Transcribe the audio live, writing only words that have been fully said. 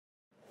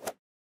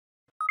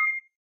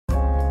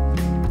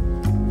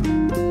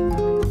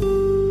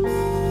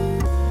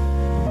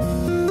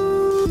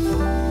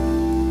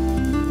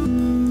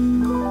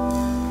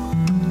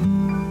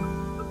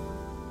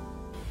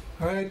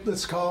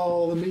let's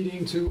call the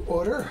meeting to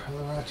order of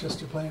the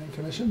Rochester Planning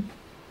Commission.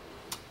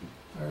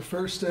 Our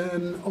first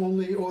and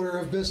only order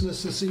of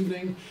business this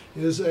evening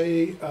is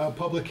a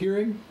public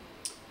hearing,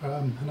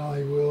 and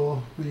I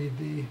will read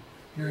the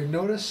hearing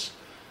notice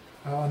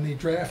on the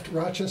draft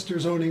Rochester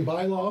zoning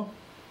bylaw.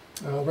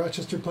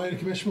 Rochester Planning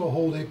Commission will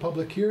hold a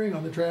public hearing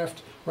on the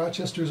draft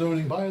Rochester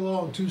zoning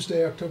bylaw on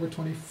Tuesday, October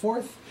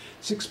 24th,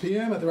 6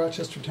 p.m. at the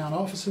Rochester Town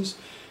offices.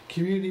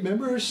 Community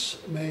members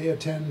may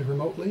attend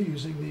remotely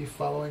using the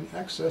following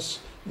access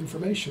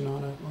information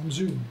on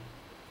Zoom.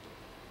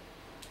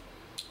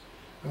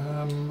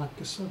 I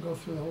guess I'll go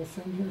through the whole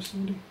thing here,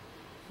 Cindy.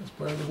 That's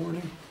part of the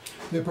warning.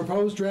 The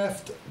proposed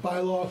draft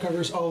bylaw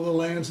covers all the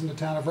lands in the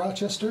town of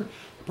Rochester.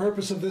 The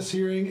purpose of this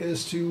hearing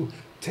is to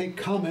take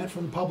comment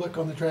from the public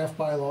on the draft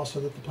bylaw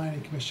so that the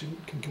Planning Commission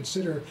can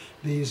consider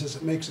these as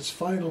it makes its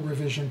final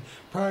revision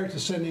prior to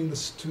sending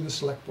this to the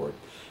Select Board.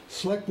 The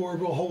Select Board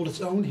will hold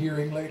its own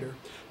hearing later.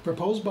 The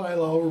proposed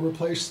bylaw will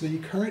replace the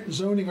current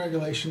zoning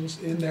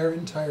regulations in their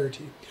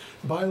entirety.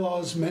 The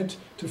bylaw is meant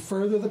to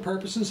further the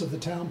purposes of the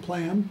town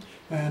plan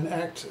and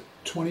Act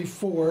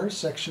 24,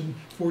 Section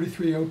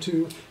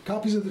 4302.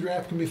 Copies of the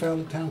draft can be found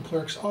at the town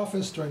clerk's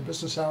office during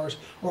business hours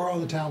or on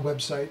the town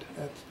website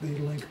at the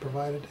link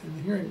provided in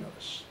the hearing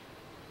notice.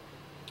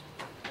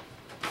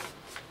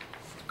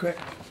 Okay.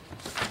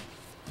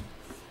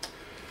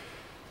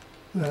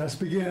 Let's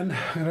begin.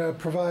 I'm going to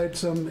provide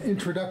some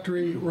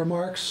introductory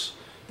remarks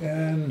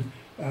and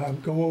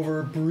go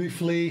over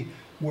briefly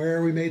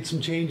where we made some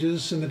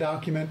changes in the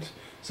document.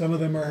 Some of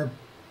them are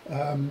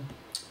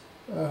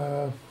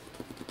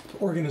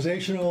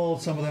organizational,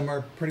 some of them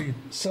are pretty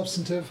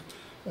substantive,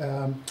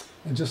 and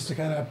just to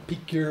kind of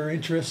pique your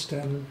interest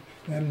and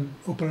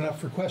open it up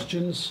for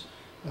questions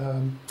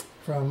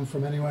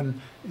from anyone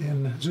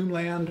in Zoom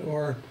land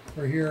or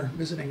here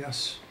visiting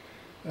us.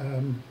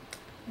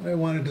 What I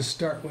wanted to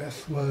start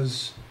with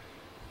was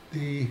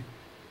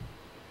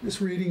just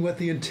reading what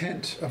the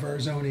intent of our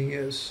zoning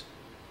is.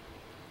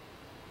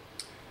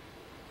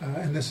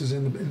 And this is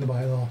in the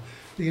bylaw.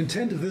 The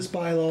intent of this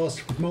bylaw is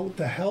to promote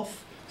the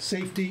health,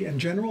 safety, and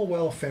general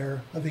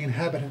welfare of the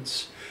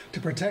inhabitants,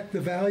 to protect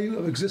the value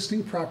of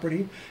existing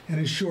property and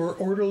ensure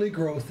orderly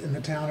growth in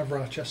the town of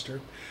Rochester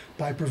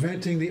by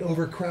preventing the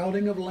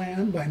overcrowding of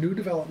land by new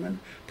development,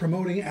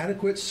 promoting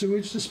adequate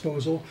sewage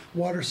disposal,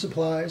 water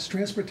supplies,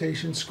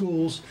 transportation,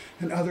 schools,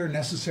 and other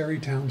necessary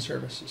town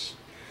services.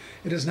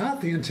 It is not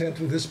the intent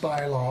of this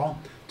bylaw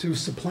to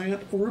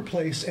supplant or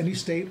replace any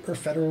state or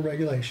federal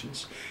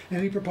regulations.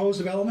 Any proposed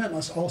development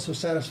must also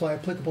satisfy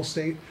applicable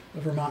state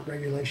of Vermont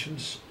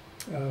regulations,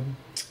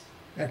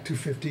 Act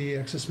 250,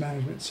 access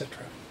management,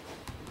 etc.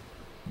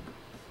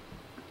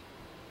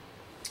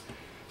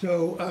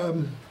 So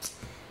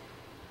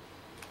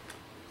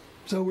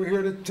we're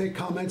here to take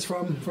comments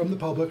from the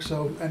public.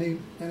 So any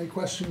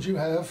questions you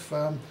have,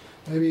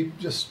 maybe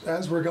just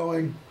as we're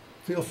going,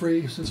 feel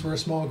free, since we're a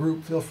small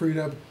group, feel free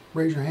to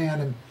raise your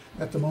hand, and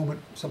at the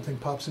moment something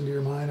pops into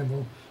your mind and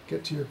we'll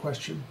get to your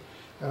question.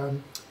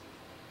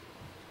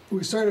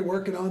 We started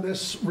working on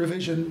this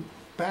revision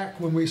back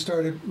when we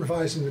started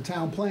revising the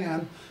town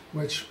plan,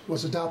 which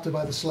was adopted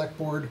by the Select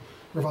Board,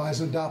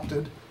 revised and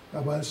adopted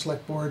by the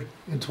Select Board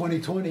in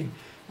 2020.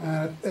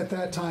 At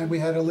that time we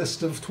had a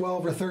list of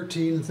 12 or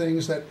 13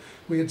 things that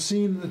we had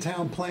seen in the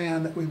town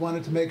plan that we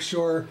wanted to make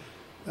sure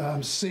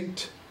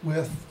synced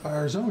with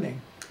our zoning.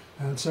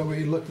 And so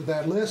we looked at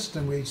that list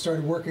and we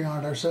started working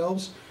on it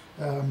ourselves.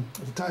 At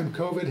the time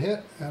COVID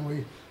hit and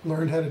we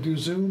learned how to do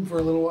Zoom for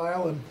a little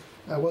while, and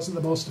it wasn't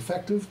the most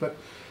effective, but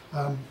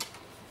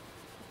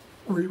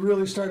we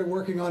really started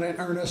working on it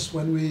in earnest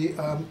when we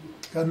got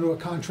into a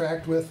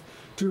contract with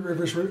Two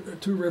Rivers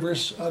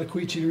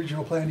Ottaquechee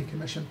Regional Planning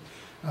Commission.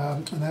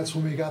 And that's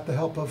when we got the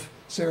help of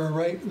Sarah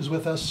Wright, who's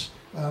with us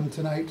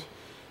tonight.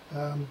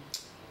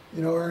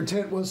 Our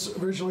intent was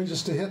originally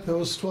just to hit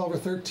those 12 or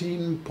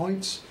 13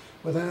 points.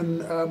 But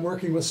then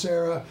working with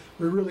Sarah,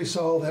 we really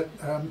saw that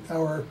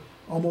our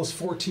almost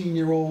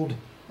 14-year-old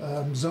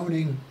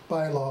zoning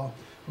bylaw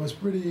was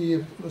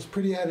pretty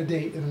out of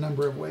date in a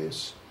number of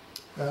ways,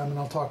 and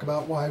I'll talk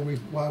about why we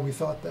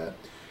thought that.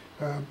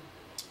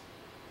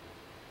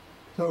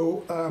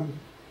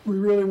 We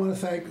really want to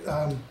thank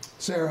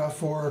Sarah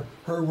for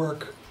her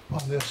work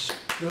on this.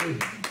 Really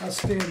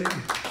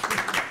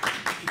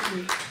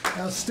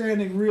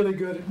outstanding, really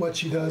good at what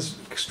she does,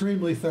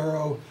 extremely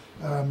thorough.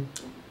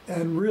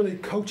 And really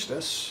coached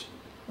us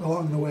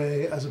along the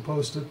way as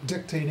opposed to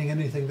dictating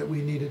anything that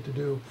we needed to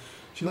do.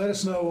 She let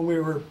us know when we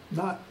were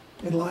not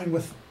in line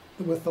with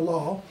the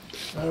law,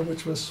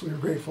 which we were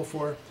grateful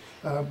for.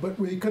 But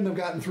we couldn't have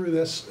gotten through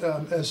this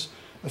as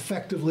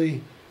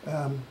effectively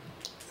and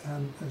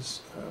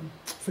as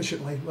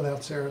efficiently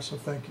without Sarah, so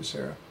thank you,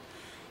 Sarah.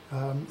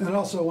 And I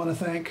also want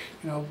to thank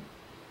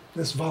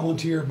this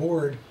volunteer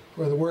board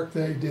for the work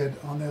they did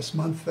on this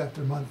month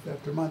after month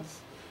after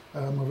month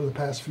over the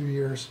past few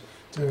years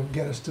to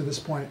get us to this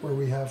point where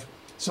we have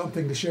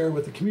something to share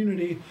with the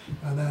community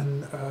and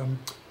then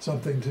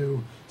something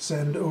to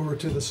send over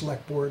to the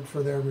Select Board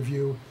for their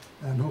review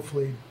and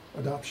hopefully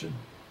adoption.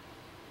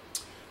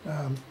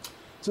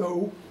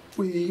 So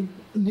we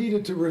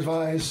needed to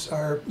revise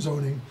our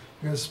zoning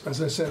because,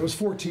 as I said, it was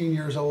 14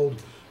 years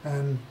old,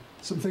 and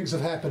some things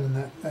have happened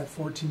in that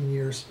 14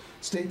 years.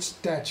 State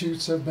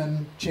statutes have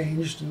been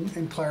changed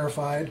and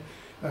clarified.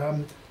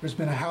 There's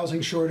been a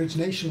housing shortage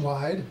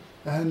nationwide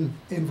and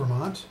in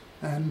Vermont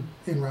and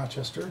in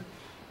Rochester.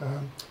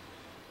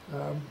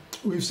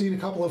 We've seen a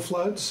couple of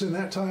floods in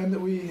that time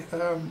that we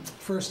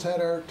first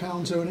had our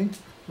town zoning,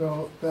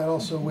 so that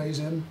also weighs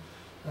in.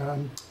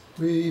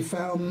 We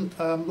found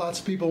lots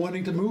of people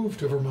wanting to move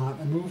to Vermont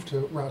and move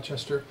to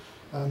Rochester,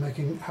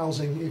 making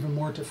housing even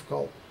more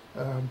difficult,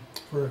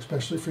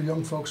 especially for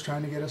young folks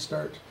trying to get a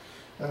start.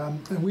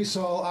 And we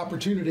saw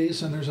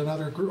opportunities, and there's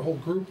another whole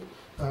group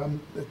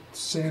that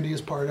Sandy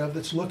is part of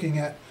that's looking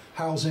at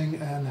housing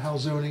and how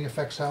zoning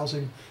affects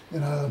housing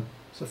in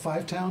it's a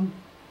 5-town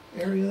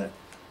area.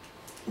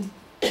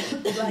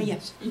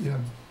 Yes. Yeah.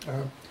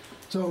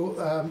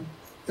 So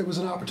it was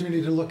an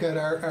opportunity to look at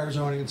our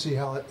zoning and see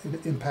how it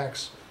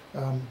impacts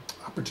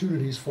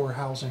opportunities for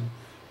housing,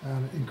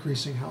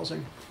 increasing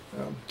housing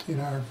in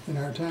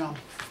our town.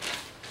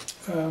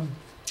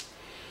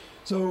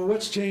 So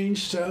what's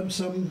changed?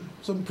 Some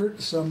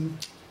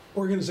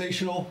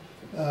organizational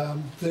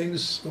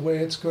things. The way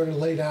it's kind of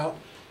laid out,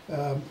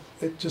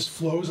 it just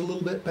flows a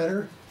little bit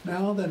better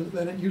now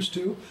than it used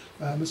to.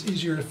 It's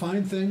easier to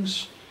find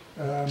things.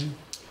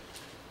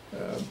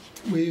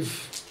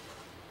 We've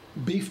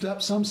beefed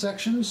up some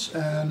sections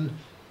and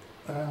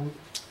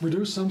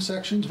reduced some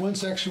sections. One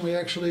section we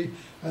actually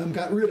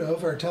got rid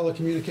of, our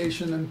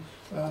telecommunication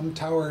and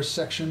towers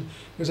section,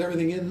 because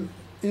everything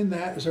in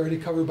that is already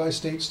covered by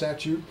state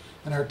statute,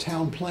 and our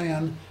town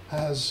plan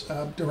has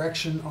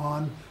direction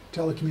on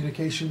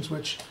telecommunications,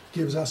 which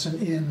gives us an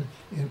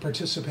in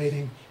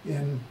participating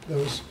in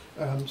those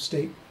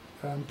state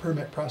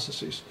permit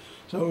processes.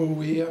 So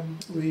we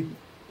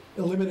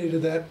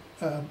eliminated that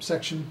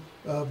section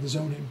of the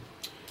zoning.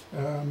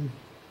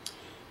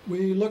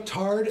 We looked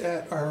hard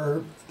at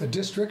the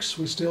districts.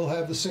 We still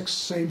have the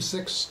same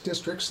six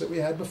districts that we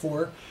had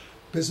before: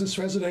 business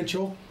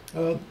residential,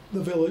 the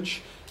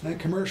village, and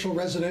commercial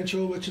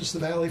residential, which is the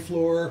valley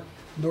floor,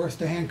 north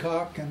to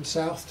Hancock and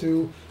south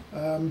to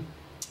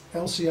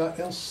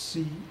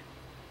LCS.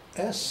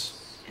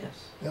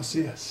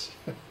 LCS.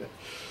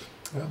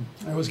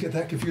 I always get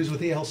that confused with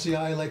the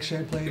LCI, Lake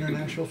Champlain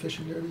International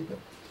Fishing Derby. But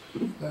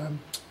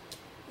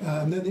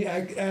then the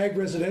ag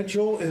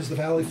residential is the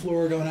valley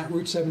floor going at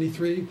Route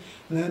 73,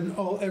 and then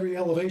every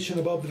elevation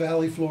above the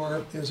valley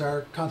floor is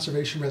our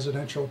conservation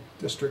residential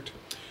district.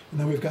 And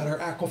then we've got our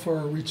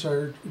aquifer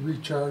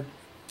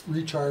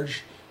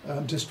recharge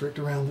district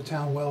around the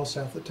town well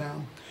south of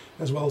town,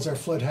 as well as our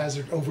flood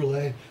hazard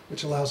overlay,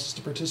 which allows us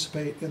to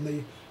participate in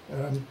the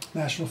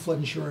National Flood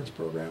Insurance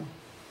Program.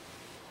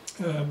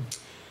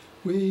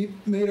 We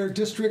made our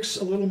districts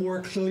a little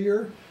more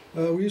clear.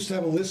 We used to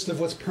have a list of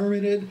what's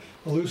permitted,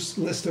 a loose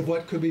list of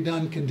what could be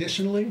done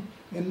conditionally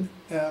in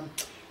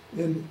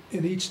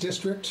each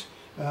district,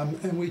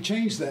 and we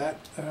changed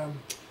that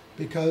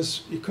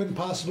because you couldn't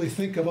possibly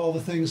think of all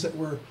the things that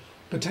were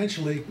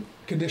potentially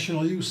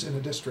conditional use in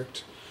a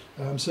district.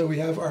 So we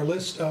have our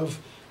list of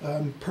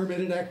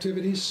permitted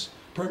activities,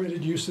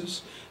 permitted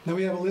uses. Now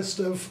we have a list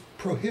of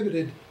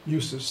prohibited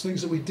uses,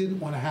 things that we didn't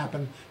want to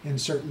happen in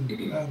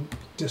certain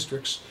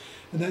districts.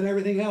 And then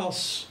everything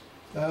else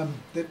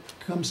that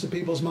comes to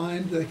people's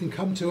mind, they can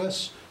come to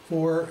us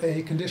for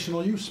a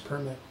conditional use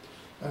permit.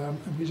 And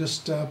we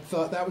just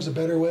thought that was a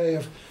better way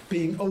of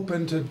being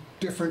open to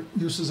different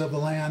uses of the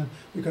land.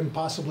 We couldn't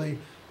possibly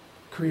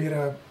create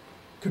a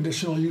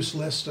conditional use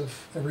list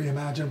of every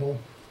imaginable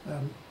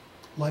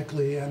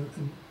likely and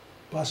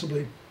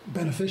possibly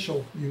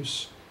beneficial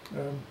use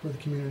for the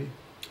community.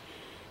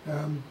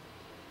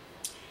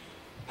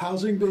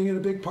 Housing being a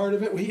big part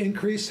of it, we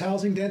increased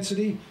housing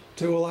density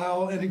to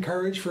allow and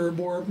encourage for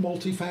more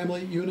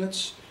multifamily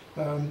units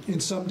in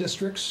some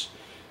districts.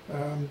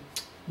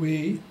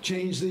 We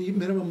changed the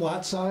minimum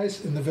lot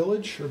size in the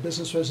village or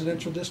business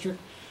residential district.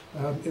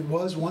 It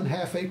was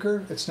 1/2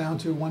 acre. It's down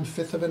to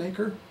 1/5 of an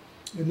acre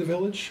in the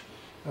village.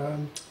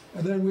 And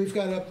then we've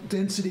got a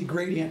density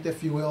gradient,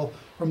 if you will,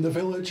 from the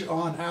village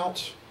on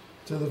out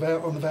to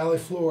on the valley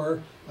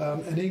floor,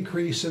 an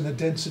increase in the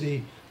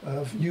density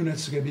of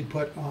units that can be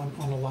put on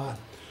a lot.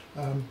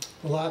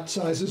 The lot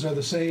sizes are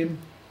the same.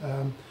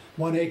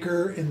 1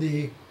 acre in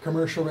the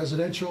commercial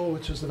residential,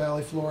 which is the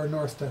valley floor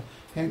north to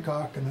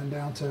Hancock and then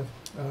down to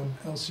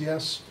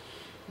LCS,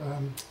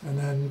 and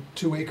then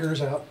 2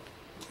 acres out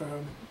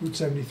Route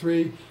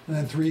 73, and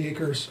then 3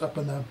 acres up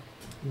in the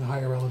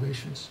higher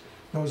elevations.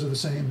 Those are the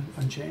same,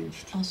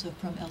 unchanged. Also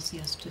from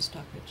LCS to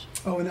Stockbridge.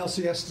 Oh, and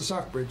LCS to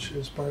Stockbridge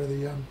is part of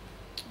the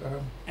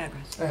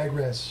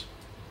Ag-Res,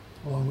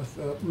 along with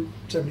Route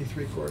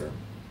 73 corridor.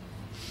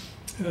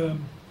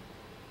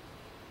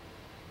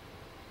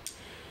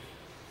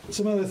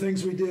 Some other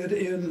things we did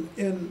in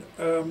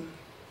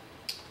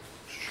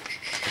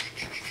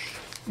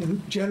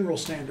general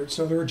standards.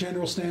 So there are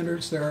general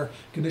standards, there are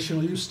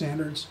conditional use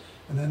standards,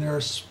 and then there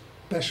are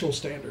special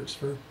standards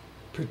for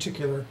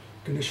particular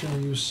conditional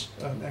use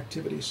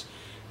activities.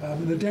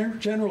 In the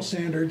general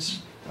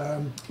standards,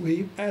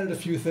 we added a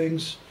few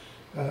things.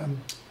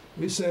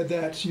 We said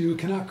that you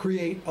cannot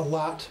create a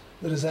lot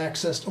that is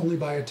accessed only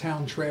by a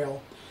town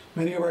trail.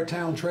 Many of our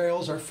town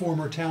trails are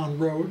former town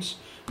roads,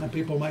 and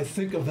people might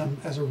think of them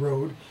as a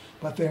road,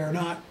 but they are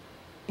not,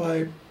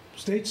 by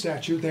state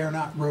statute, they are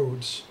not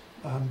roads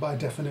by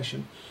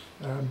definition.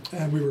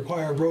 And we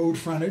require road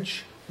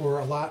frontage for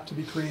a lot to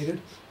be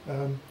created.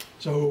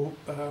 So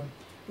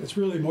it's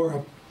really more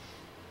a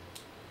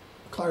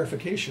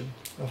clarification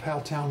of how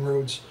town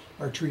roads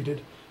are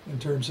treated in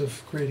terms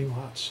of creating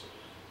lots.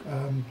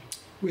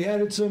 We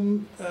added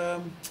some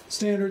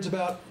standards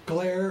about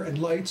glare and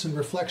lights and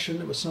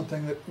reflection. It was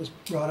something that was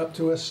brought up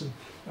to us, and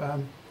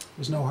there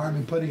was no harm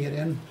in putting it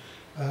in.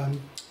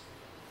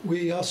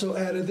 We also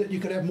added that you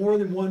could have more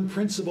than one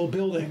principal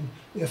building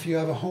if you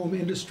have a home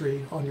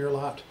industry on your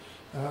lot.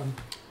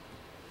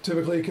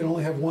 Typically, you can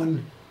only have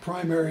one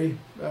primary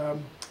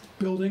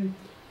building,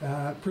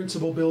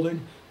 principal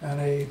building,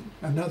 and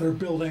another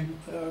building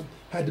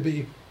had to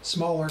be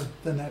smaller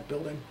than that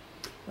building.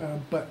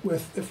 But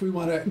if we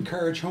want to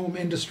encourage home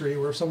industry,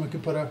 where someone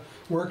could put a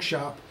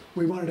workshop,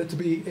 we wanted it to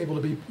be able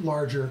to be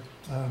larger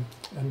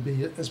and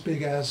be as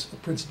big as a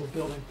principal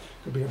building.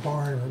 It could be a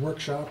barn or a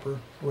workshop or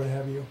what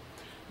have you.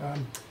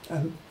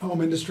 And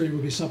home industry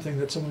would be something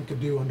that someone could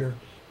do under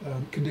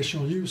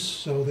conditional use.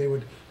 So they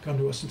would come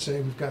to us and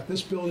say, we've got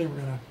this building,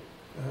 we're going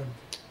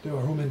to do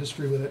our home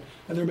industry with it.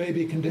 And there may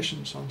be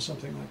conditions on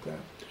something like that.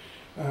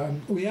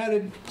 We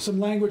added some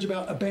language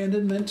about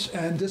abandonment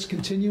and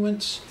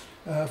discontinuance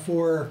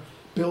for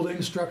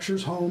building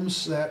structures,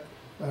 homes that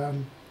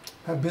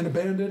have been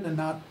abandoned and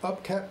not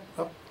kept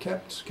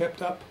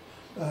up,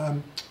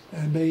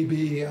 and may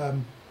be a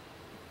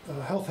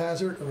health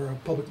hazard or a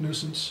public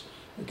nuisance.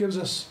 It gives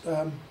us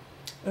an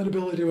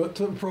ability to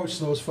approach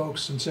those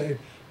folks and say,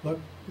 look,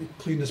 we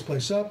clean this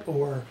place up,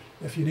 or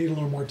if you need a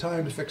little more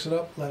time to fix it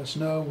up, let us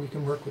know, we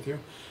can work with you.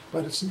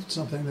 But it's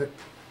something that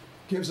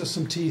gives us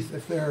some teeth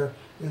if there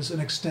is an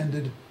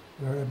extended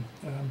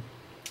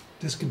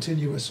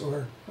discontinuous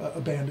or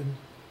abandoned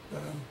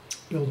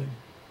building.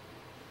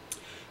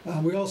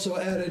 We also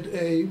added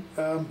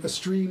a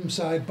stream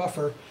side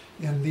buffer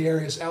in the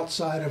areas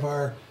outside of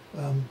our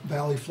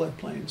valley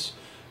floodplains.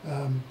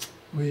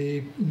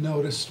 We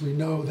know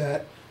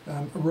that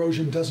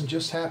erosion doesn't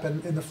just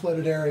happen in the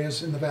flooded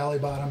areas in the valley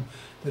bottom,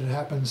 that it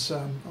happens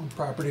on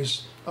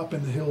properties up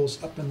in the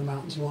hills, up in the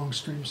mountains along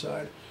stream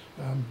side.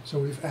 So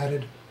we've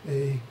added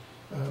I'm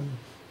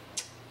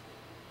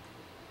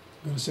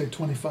going to say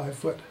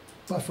 25-foot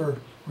buffer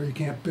where you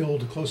can't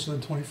build closer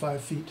than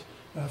 25 feet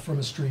from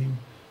a stream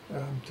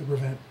to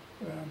prevent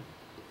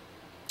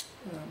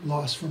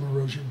loss from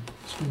erosion,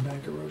 stream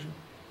bank erosion.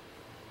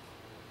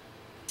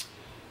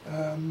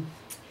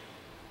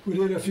 We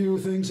did a few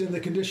things in the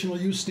conditional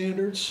use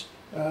standards.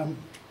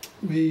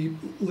 We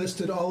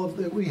listed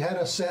we had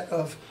a set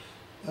of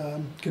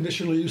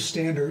conditional use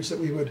standards that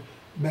we would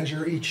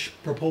measure each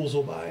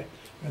proposal by,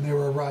 and they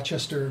were a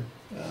Rochester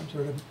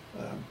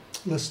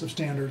list of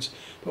standards.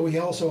 But we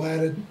also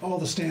added all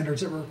the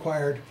standards that were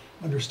required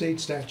under state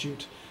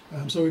statute.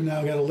 So we've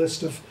now got a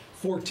list of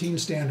 14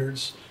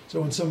 standards.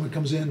 So when someone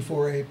comes in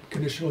for a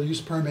conditional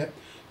use permit,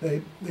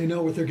 they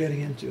know what they're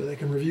getting into. They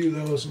can review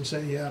those and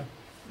say, yeah,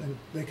 and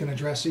they can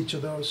address each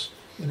of those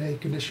in a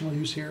conditional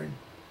use hearing.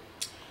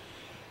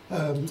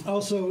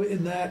 Also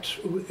in that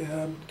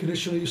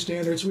conditional use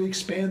standards, we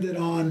expanded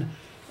on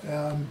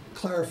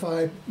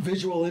clarified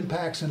visual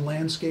impacts and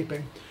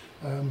landscaping.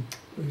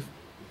 We've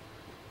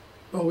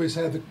always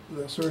had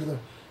the sort of the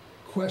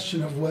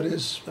question of what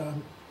is,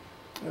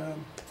 when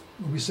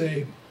we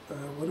say,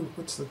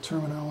 what's the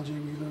terminology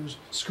we use?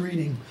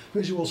 Screening,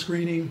 visual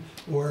screening,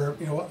 or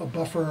a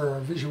buffer or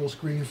a visual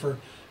screen for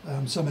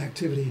some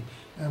activity.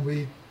 And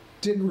we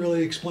didn't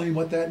really explain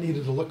what that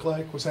needed to look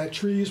like. Was that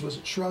trees? Was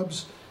it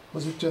shrubs?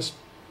 Was it just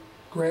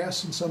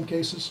grass in some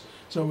cases?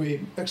 So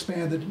we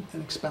expanded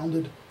and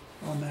expounded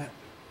on that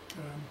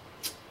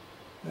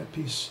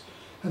piece.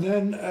 And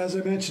then, as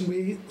I mentioned,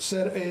 we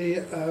set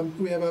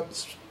we have a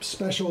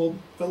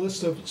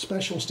list of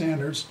special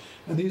standards,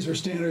 and these are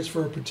standards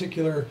for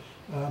particular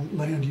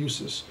land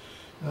uses.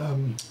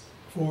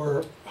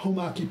 For home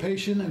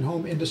occupation and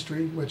home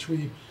industry, which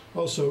we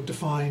also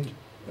defined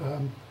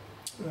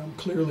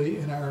clearly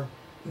in our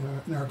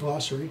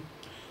glossary.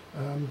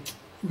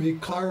 We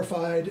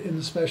clarified in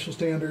the special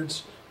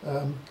standards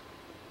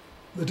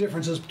the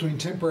differences between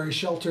temporary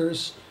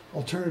shelters,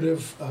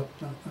 alternative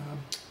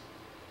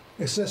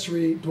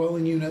accessory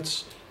dwelling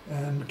units,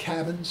 and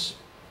cabins.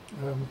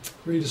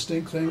 Three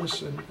distinct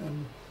things,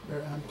 and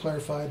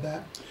clarified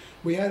that.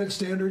 We added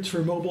standards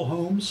for mobile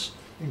homes,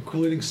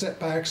 including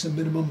setbacks and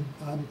minimum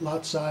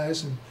lot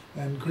size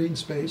and green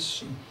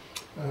space.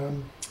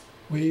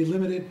 We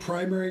limited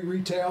primary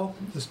retail,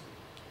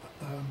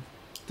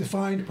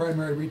 defined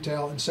primary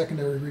retail and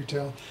secondary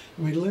retail.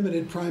 And we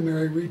limited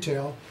primary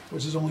retail,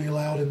 which is only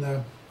allowed in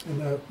the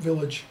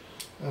village,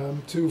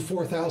 to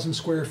 4,000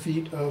 square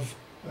feet of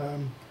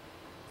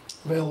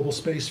available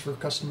space for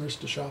customers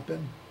to shop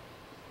in.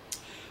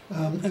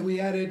 And we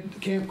added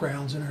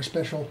campgrounds in our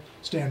special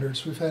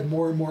standards. We've had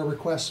more and more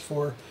requests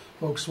for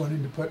folks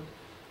wanting to put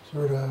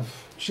sort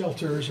of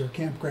shelters or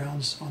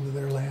campgrounds onto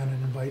their land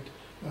and invite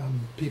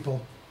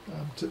people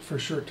for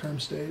short-term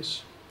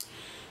stays.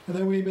 And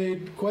then we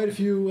made quite a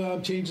few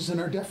changes in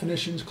our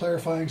definitions,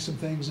 clarifying some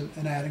things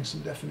and adding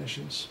some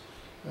definitions.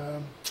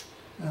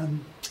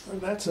 And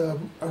that's a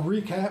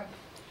recap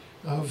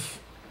of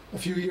a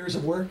few years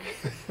of work.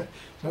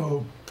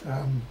 So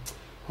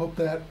hope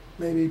that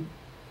maybe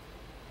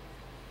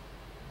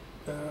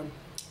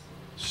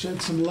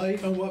shed some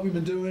light on what we've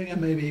been doing, and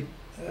maybe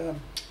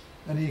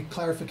any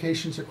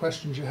clarifications or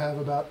questions you have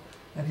about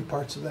any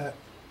parts of that.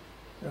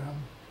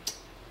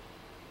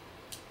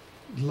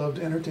 Love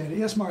to entertain it.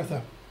 Yes,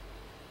 Martha.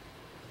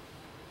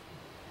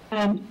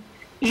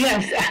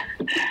 Yes.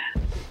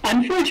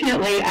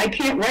 Unfortunately, I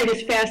can't write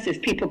as fast as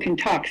people can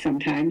talk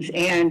sometimes,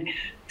 and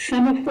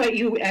some of what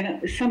you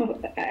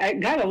I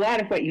got a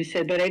lot of what you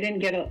said, but I didn't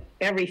get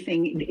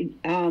everything.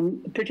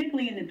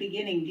 Particularly in the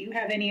beginning, do you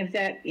have any of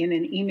that in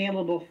an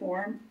emailable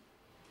form,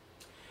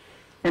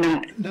 or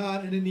not?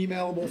 Not in an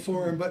emailable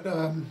form, but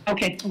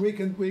Okay. we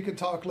can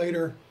talk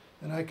later,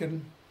 and I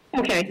can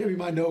Okay. give you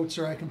my notes,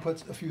 or I can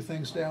put a few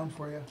things down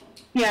for you.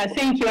 Yeah,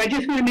 thank you. I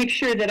just want to make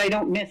sure that I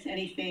don't miss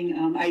anything.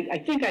 I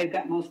think I've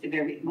got most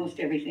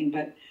everything,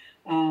 but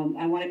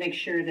I want to make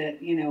sure that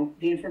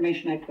the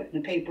information I put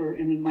in the paper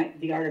and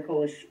the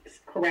article is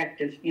correct,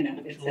 as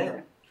et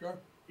cetera. Sure.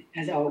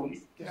 As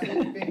always. Yeah,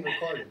 it's being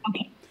recorded.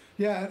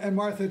 Yeah, and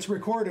Martha, it's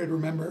recorded,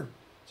 remember,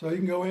 so you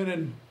can go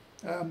in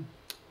and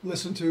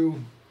listen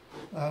to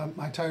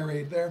my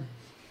tirade there.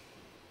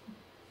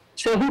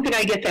 So who could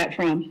I get that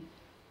from?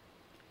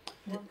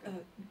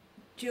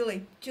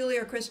 Julie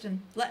or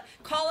Kristen.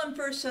 Call them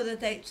first so that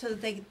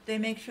they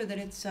make sure that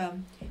it's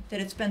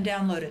been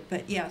downloaded.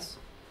 But yes.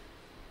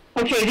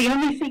 Okay. The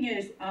only thing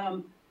is,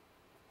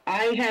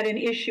 I had an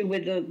issue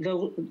with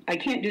I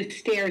can't do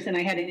stairs, and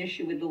I had an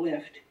issue with the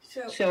lift.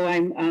 So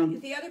I'm.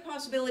 The other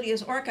possibility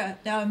is Orca.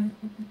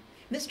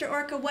 Mr.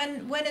 Orca,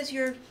 when does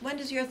your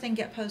thing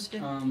get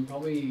posted?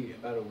 Probably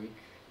about a week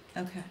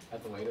Okay.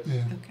 at the latest.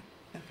 Yeah. Okay.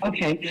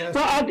 Okay. Yes.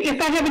 Well, if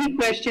I have any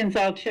questions,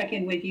 I'll check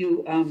in with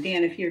you,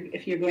 Dan. If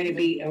you're going to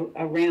be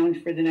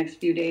around for the next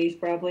few days,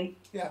 probably.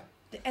 Yeah.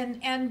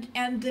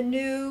 And the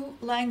new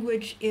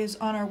language is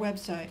on our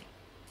website,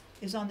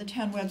 is on the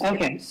town website.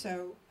 Okay.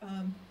 So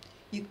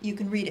you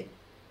can read it,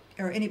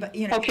 or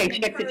anybody Okay, you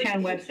can check the encourage town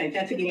people- website.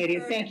 That's a you good can idea.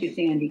 encourage Thank you,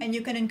 people- Sandy. And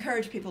you can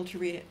encourage people to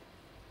read it.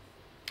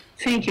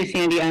 Thank you,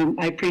 Sandy.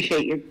 I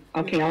appreciate you.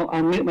 Okay,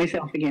 I'll mute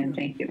myself again.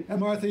 Thank you. And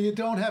Martha, you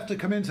don't have to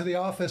come into the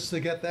office to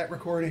get that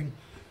recording.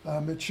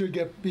 It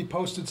should be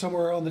posted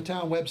somewhere on the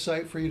town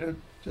website for you to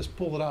just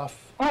pull it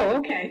off. Oh,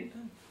 okay.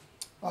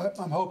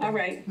 I'm hoping. All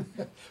right.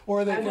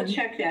 Or they I will can,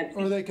 check that.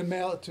 or they can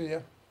mail it to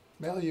you.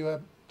 Mail you a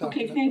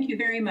Okay, document. thank you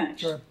very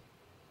much. Sure.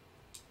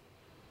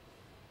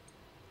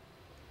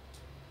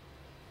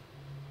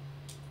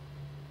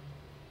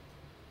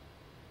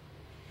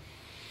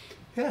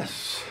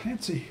 Yes,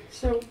 Nancy.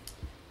 So,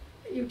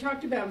 you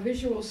talked about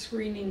visual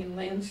screening and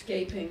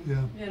landscaping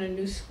Yeah. and a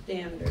new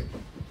standard.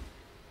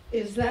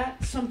 Is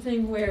that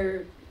something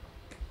where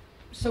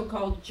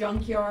so-called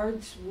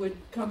junkyards would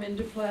come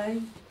into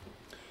play?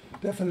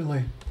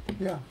 Definitely.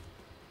 Yeah.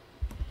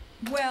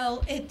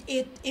 Well,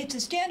 it's a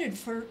standard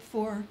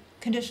for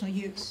conditional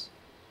use.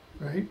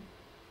 Right.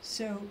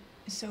 So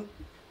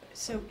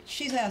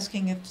she's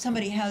asking if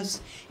somebody has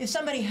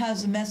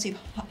a messy,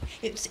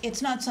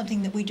 it's not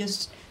something that we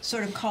just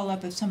sort of call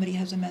up if somebody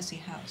has a messy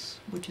house,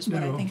 which is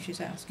what I No. think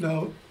she's asking.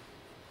 No.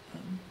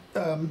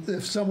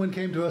 If someone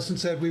came to us and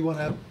said we want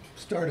to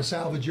start a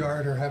salvage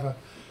yard or have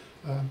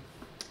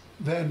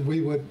then we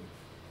would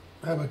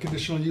have a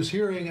conditional use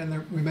hearing, and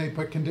there, we may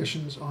put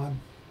conditions on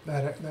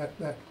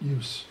that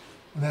use,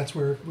 and that's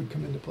where it would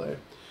come into play.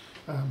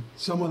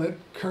 Someone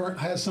that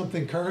has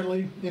something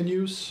currently in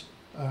use,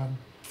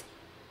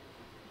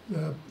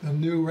 the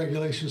new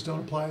regulations don't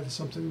apply to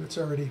something that's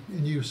already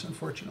in use,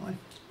 unfortunately.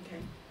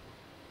 Okay.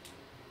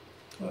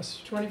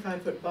 Plus,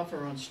 25-foot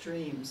buffer on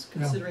streams,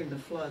 Yeah. considering the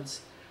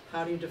floods,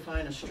 how do you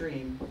define a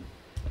stream?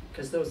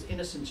 Because those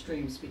innocent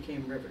streams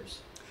became rivers.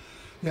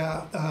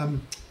 yeah,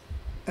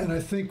 and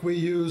I think we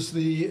use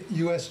the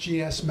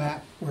USGS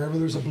map. Wherever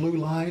there's a blue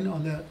line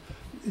on the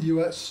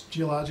US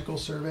Geological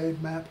Survey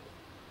map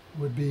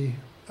would be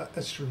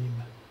a stream.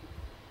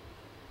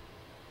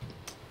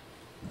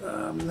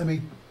 Let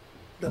me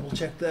double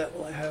check that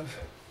while I have.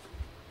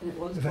 And it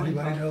was If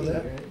anybody 25 know feet,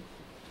 that. right?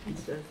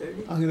 Instead of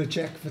 30? I'm gonna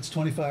check if it's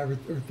 25 or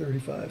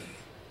 35.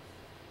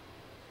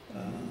 We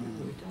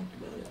talked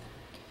about it.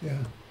 Yeah.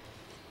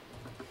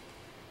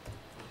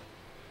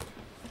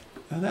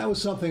 And that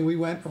was something we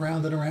went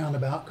around and around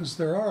about, because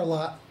there are a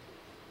lot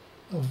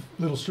of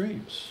little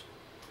streams.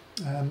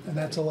 And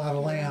that's a lot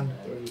of land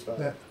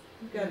that,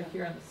 We've got it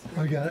here on the screen.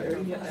 oh, you got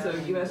it? Yeah, so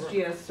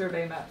USGS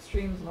survey map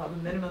streams will have a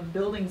minimum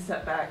building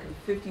setback of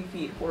 50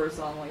 feet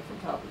horizontally from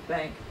top of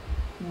bank.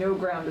 No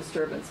ground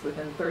disturbance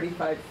within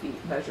 35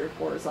 feet measured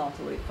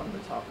horizontally from the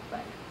top of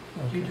bank.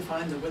 Do you Okay.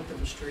 define the width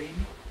of a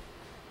stream?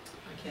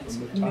 I can't see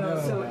that. No,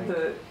 No. so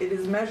it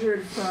is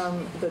measured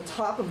from the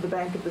top of the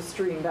bank of the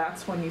stream.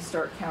 That's when you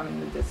start counting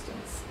the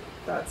distance.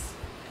 That's,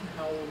 And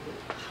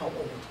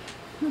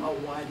how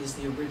wide is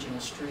the original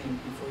stream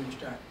before you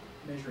start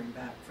measuring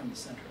back from the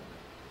center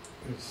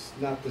of It's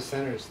not the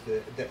center, it's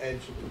the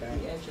edge of the it?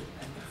 bank. The edge of the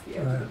bank. that's the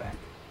edge of the bank.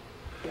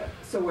 Yeah,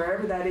 so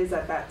wherever that is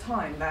at that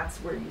time, that's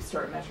where you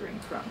start measuring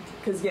from.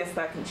 Because yes,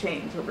 that can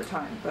change over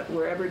time, but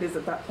wherever it is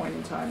at that point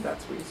in time,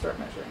 that's where you start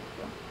measuring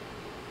from.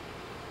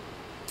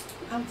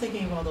 I'm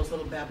thinking of all those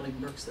little babbling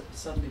brooks that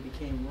suddenly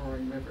became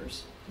roaring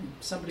rivers.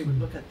 Somebody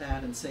would look at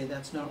that and say,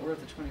 that's not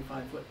worth a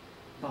 25-foot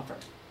buffer.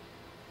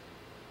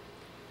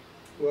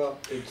 Well,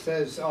 it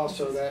says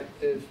also that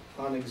if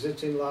on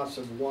existing lots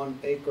of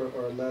 1 acre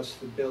or less,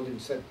 the building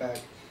setback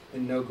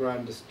and no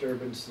ground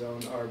disturbance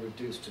zone are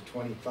reduced to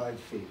 25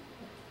 feet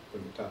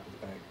from the top of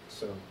the bank.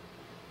 So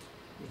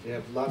if you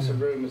have lots of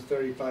room, it's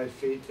 35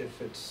 feet.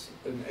 If it's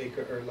an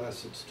acre or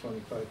less, it's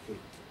 25 feet.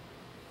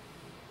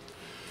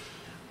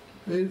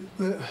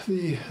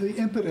 The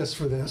impetus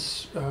for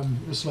this,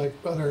 just like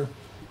other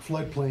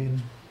floodplain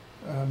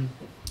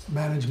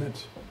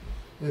management,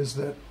 is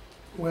that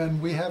when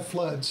we have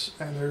floods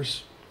and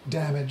there's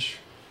damage,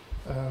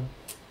 you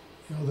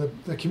know,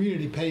 the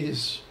community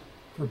pays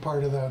for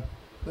part of the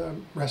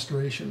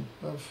restoration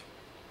of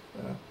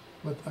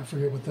what I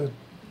forget what the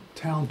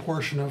town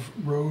portion of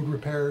road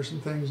repairs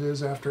and things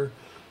is after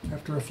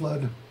a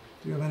flood.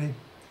 Do you have any?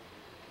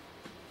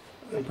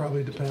 It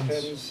probably depends.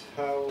 Depends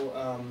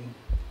how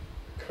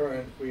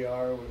current we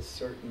are with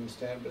certain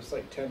standards,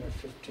 like 10 or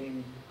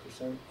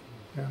 15%.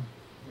 Yeah.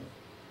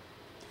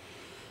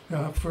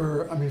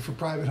 For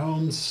private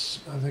homes,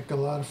 I think a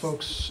lot of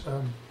folks,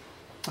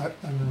 I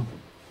don't know,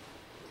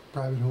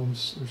 private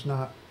homes, there's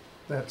not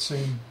that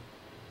same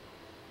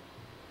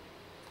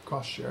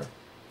cost share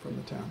from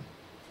the town.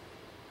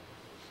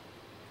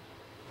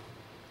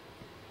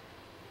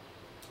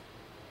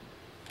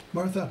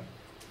 Martha?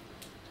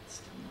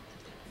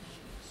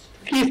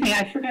 Excuse me,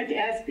 I forgot to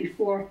ask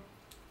before.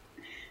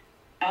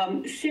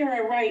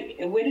 Sarah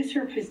Wright, what is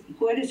her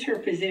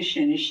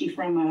position? Is she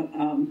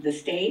from the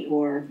state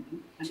or?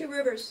 Two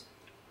Rivers.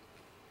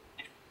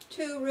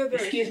 Two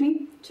Rivers. Excuse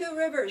me? Two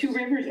Rivers. Two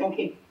Rivers,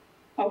 okay.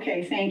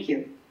 Okay, thank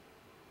you.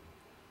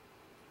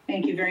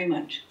 Thank you very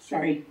much,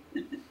 sorry.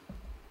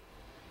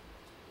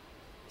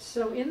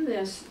 So in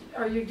this,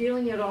 are you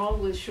dealing at all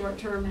with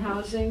short-term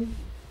housing?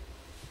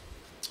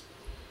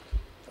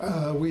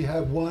 We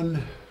have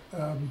one,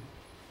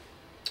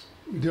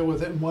 we deal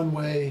with it in one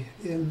way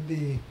in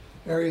the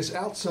areas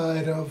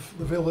outside of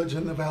the village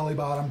and the valley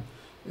bottom.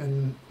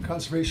 In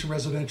conservation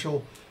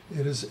residential,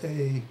 it is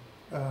a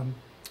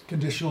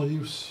conditional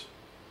use.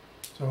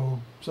 So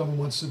someone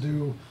wants to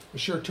do a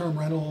short-term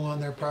rental on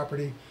their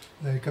property,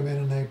 they come in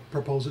and they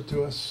propose it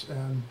to us,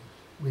 and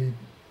we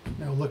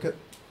look at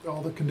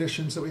all the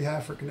conditions that we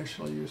have for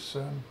conditional use,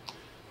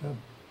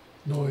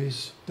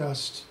 noise,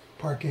 dust,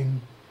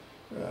 parking,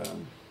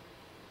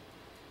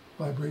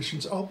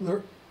 vibrations.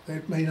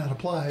 They may not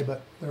apply,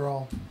 but they're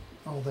all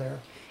there.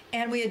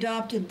 And we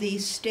adopted the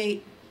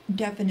state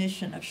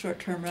definition of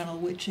short-term rental,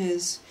 which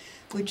is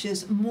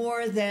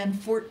more than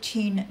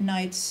 14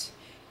 nights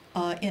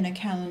in a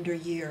calendar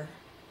year.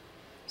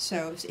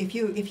 So if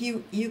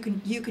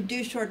you could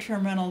do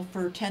short-term rental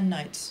for 10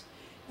 nights,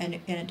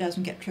 and it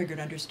doesn't get triggered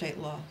under state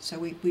law. So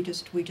we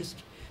just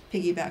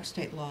piggyback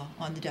state law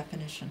on the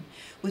definition.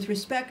 With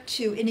respect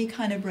to any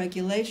kind of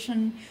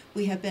regulation,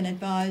 we have been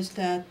advised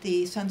that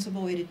the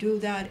sensible way to do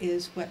that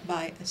is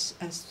by a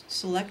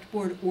select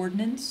board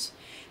ordinance,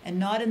 and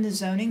not in the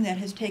zoning that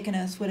has taken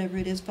us whatever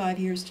it is 5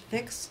 years to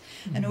fix.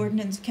 Mm-hmm. An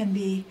ordinance can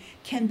be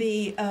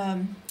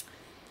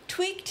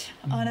tweaked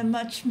on a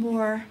much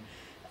more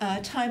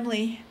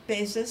timely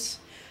basis.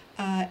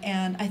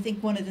 And I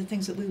think one of the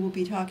things that we will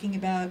be talking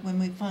about when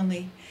we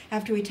finally,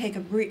 after we take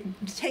a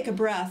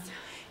breath,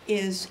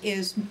 is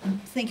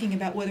thinking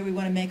about whether we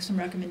want to make some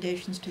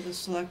recommendations to the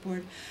select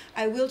board.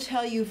 I will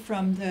tell you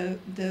from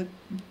the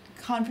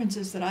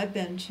conferences that I've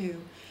been to,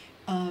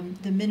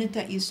 the minute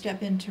that you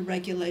step into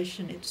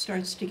regulation, it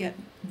starts to get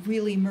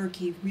really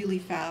murky really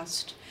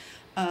fast.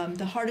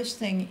 The hardest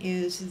thing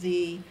is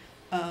the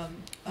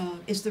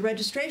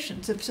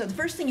registration. So the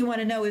first thing you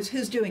want to know is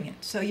who's doing it.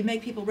 So you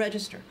make people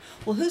register.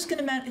 Well, who's going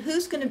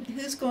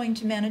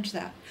to manage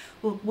that?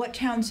 Well, what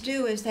towns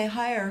do is they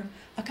hire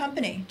a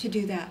company to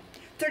do that.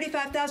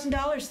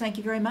 $35,000, thank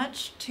you very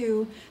much,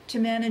 to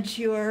manage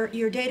your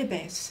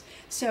database.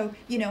 So,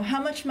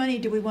 how much money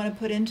do we want to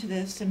put into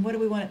this, and what do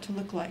we want it to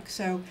look like?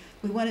 So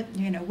we want it,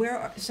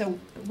 so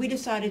we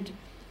decided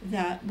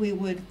that we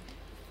would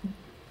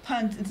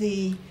punt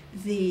the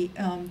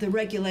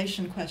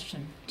regulation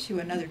question to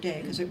another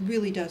day, because it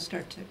really does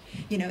start to,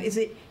 is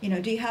it,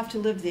 do you have to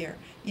live there?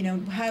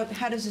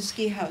 How does a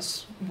ski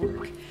house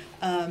work?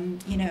 One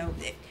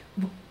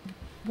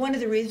of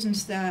the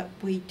reasons that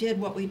we did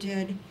what we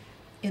did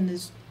in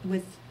this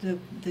with the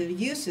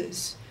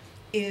uses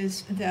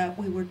is that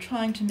we were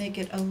trying to make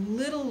it a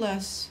little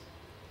less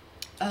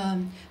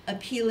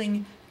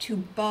appealing to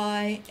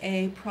buy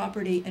a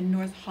property in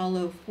North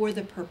Hollow for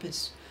the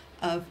purpose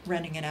of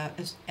renting it out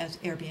as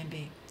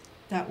Airbnb.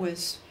 That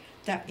was,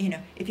 that, you know,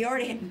 if you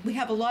already, we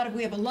have a lot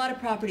of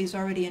properties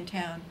already in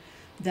town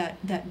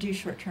that do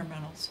short-term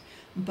rentals.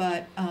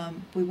 But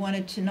we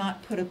wanted to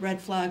not put a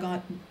red flag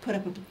on, put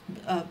up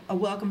a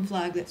welcome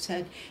flag that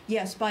said,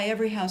 yes, buy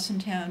every house in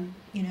town,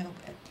 you know,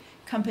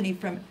 company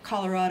from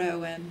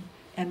Colorado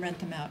and rent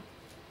them out.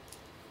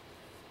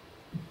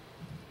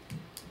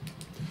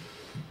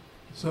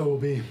 So we'll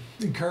be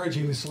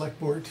encouraging the select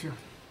board to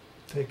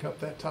take up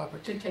that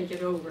topic. To take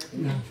it over.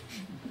 Yeah.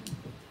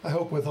 I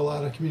hope with a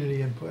lot of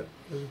community input,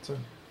 'cause it's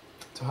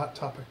a hot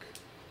topic.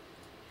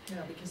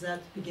 Yeah, because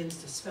that begins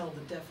to spell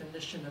the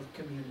definition of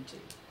community.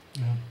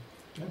 Yeah.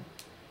 Yeah.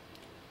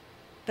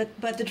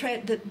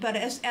 But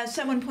as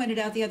someone pointed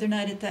out the other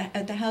night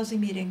at the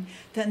housing meeting,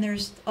 then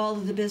there's all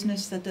of the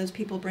business that those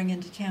people bring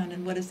into town,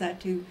 and what does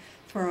that do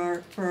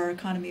for our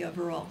economy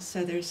overall?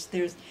 So there's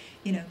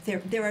you know,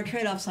 there are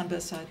trade-offs on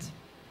both sides.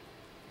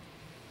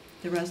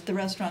 The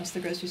restaurants, the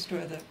grocery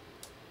store,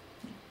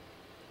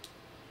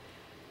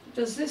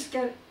 Does this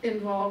get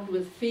involved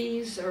with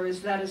fees, or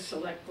is that a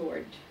select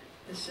board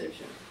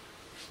decision?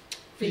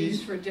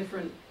 Fees for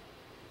different,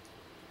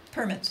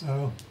 permits.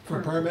 Oh,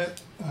 for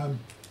permit,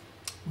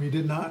 we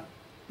did not.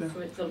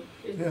 with the,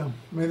 Yeah,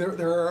 I mean,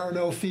 there are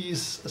no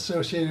fees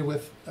associated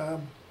with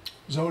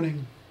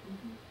zoning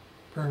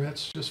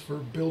permits, just for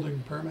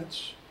building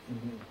permits.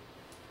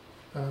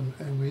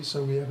 And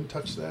so we haven't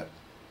touched that.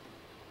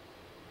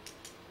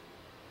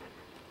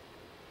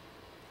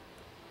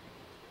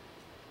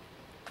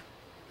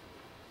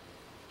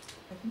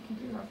 I think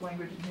you do have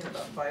language in here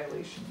about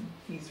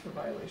fees for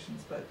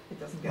violations, but it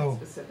doesn't get Oh.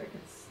 specific.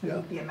 I Yeah.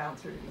 think the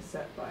amounts are to be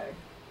set by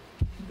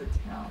the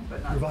town,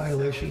 but not For necessarily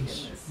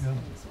violations, in this, yeah. in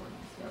this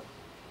ordinance, yep.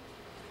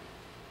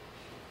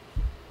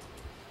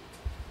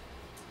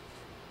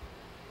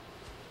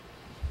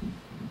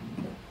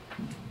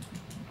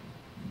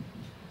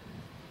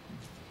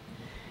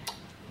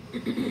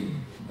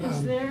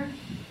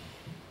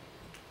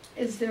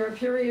 is there a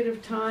period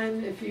of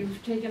time, if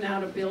you've taken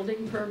out a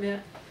building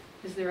permit,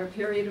 is there a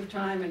period of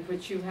time in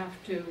which you have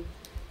to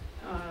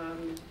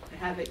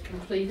have it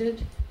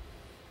completed?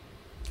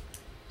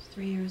 It's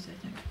 3 years, I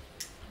think.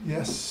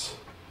 Yes,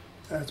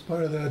 that's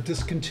part of the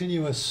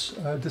discontinuous,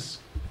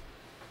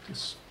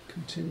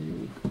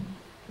 discontinued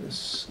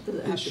this Does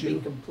it have to be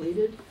issue.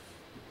 completed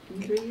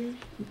in 3 years?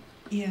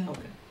 Yeah.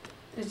 Okay.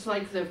 It's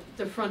like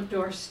the front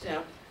door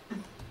step.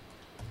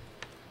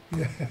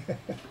 Yeah.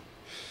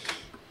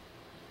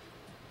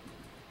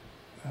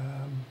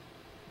 Um,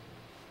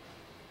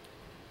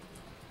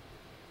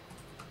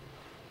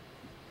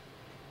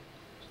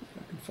 see if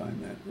I can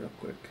find that real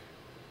quick.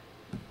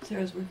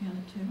 Sarah's working on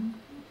it too.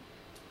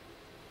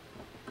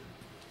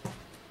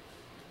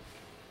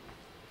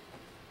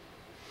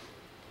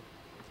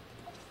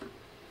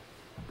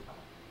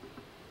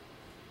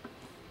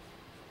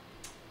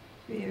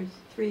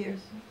 Three years.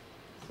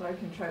 So I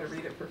can try to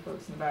read it for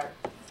folks in the back.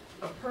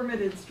 A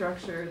permitted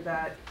structure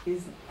that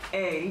is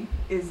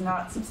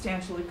not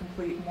substantially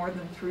complete more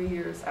than 3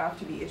 years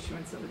after the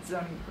issuance of its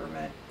zoning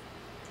permit.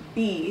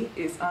 B,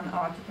 is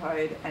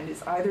unoccupied and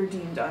is either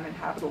deemed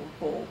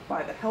uninhabitable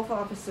by the health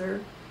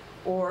officer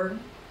or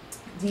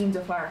deemed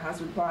a fire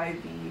hazard by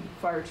the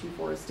fire chief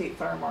or state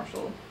fire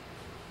marshal.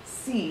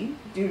 C,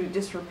 due to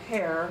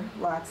disrepair,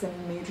 lacks any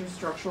major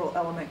structural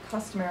element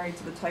customary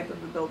to the type of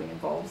the building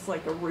involved,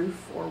 like a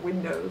roof or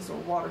windows or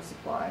water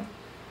supply.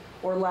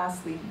 Or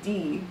lastly,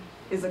 D,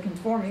 is a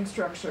conforming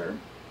structure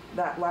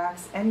that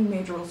lacks any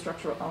major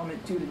structural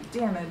element due to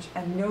damage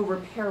and no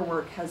repair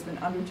work has been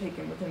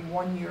undertaken within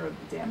 1 year of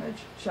the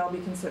damage, shall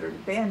be considered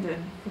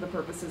abandoned for the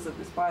purposes of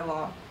this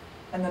bylaw,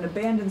 and then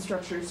abandoned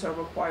structures shall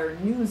require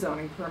new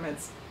zoning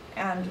permits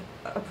and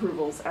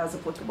approvals as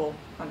applicable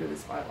under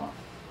this bylaw.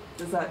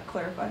 Does that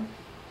clarify?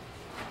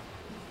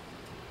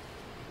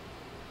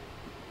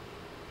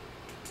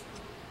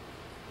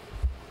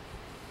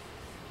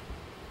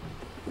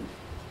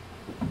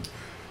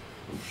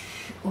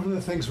 One of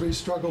the things we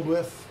struggled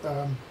with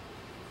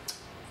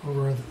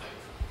over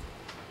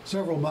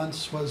several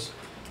months was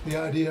the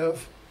idea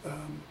of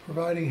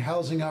providing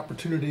housing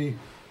opportunity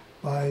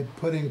by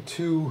putting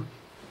 2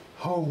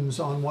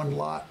 homes on one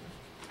lot.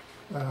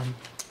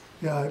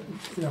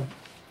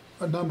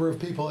 A number of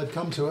people had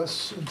come to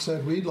us and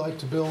said, we'd like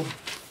to build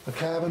a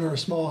cabin or a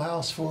small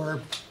house for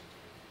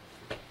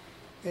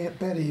Aunt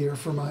Betty or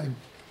for my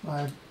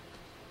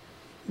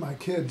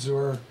kids,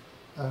 or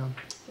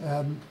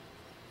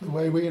the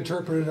way we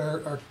interpreted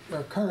our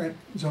current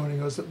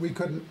zoning was that we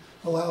couldn't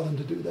allow them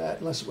to do that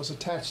unless it was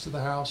attached to the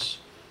house,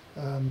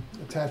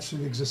 attached to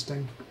the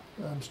existing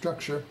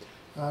structure.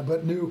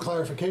 But new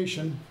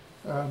clarification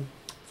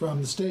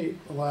from the state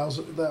allows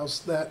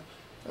that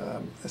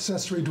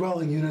accessory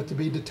dwelling unit to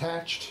be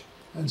detached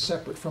and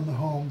separate from the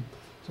home.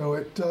 So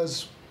it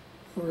does,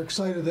 we're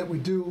excited that we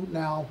do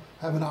now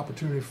have an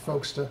opportunity for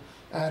folks to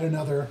add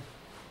another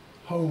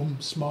home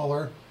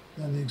smaller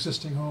than the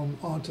existing home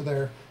onto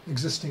their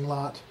existing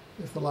lot,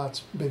 if the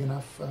lot's big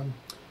enough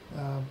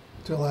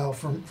to allow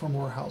for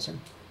more housing.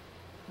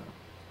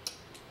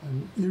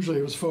 And usually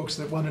it was folks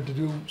that wanted to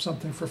do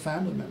something for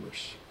family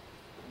members,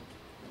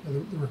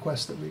 the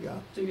request that we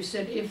got. So you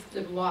said if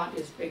the lot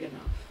is big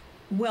enough.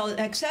 Well, an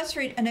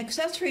accessory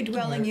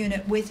dwelling Right.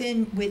 unit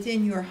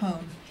within your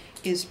home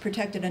is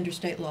protected under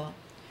state law.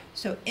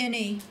 So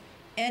any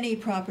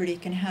property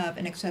can have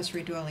an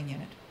accessory dwelling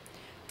unit.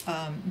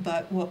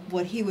 But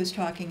what he was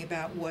talking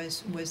about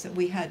was that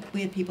we had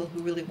people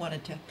who really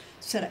wanted to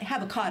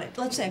have a cottage,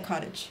 let's say a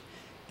cottage,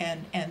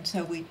 and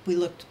so we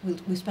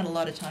spent a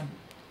lot of time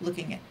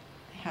looking at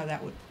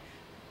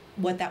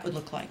what that would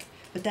look like.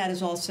 But that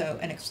is also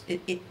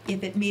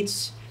if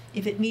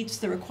it meets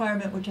the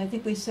requirement, which I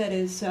think we said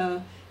is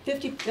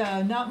 50,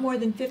 not more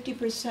than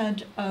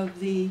 50% of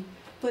the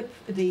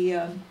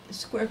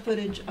square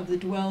footage of the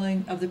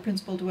dwelling, of the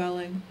principal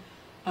dwelling,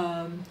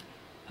 or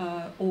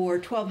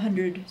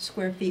 1,200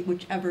 square feet,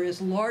 whichever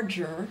is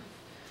larger,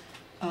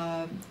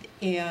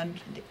 and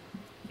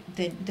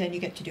then you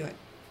get to do it.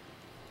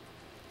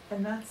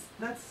 And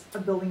that's a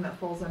building that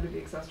falls under the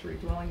accessory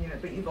dwelling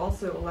unit, but you've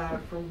also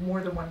allowed for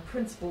more than one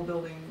principal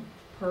building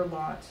per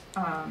lot,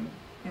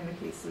 in the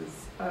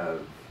cases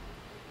of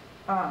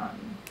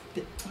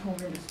home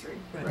industry,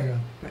 Right. right?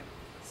 Yeah.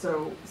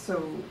 So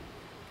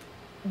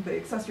the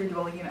accessory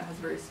dwelling unit has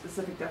very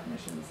specific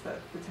definitions that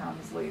the town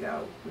has laid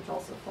out, which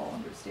also fall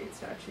under state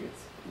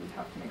statutes. You'd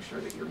have to make sure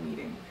that you're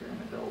meeting if you're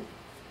going to build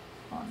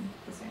on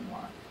the same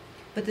lot.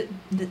 But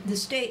the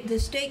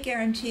state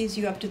guarantees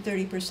you up to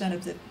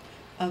 30%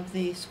 of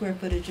the square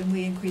footage, and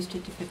we increased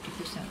it to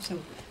 50%.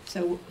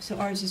 So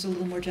ours is a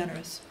little more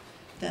generous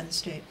than the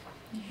state.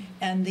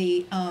 And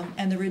the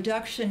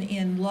reduction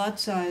in lot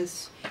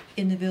size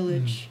in the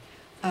village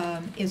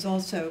is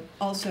also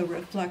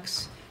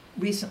reflects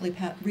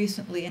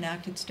recently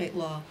enacted state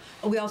law.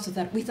 We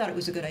thought it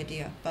was a good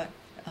idea, but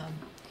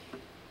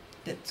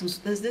this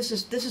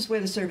is where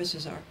the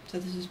services are. So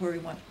this is where we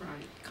want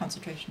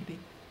concentration to be.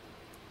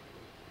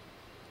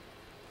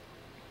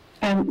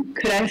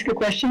 Could I ask a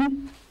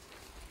question?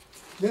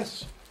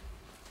 Yes.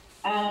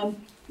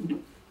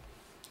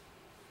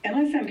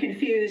 Unless I'm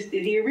confused,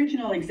 the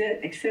original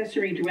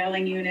accessory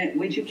dwelling unit,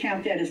 would you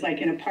count that as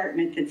like an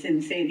apartment that's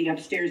in, say, the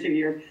upstairs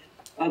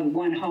of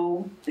one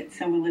home, that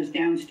someone lives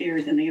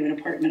downstairs and they have an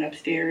apartment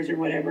upstairs or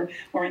whatever,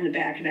 or in the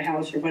back of the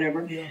house or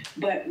whatever? Yeah.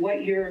 But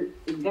what your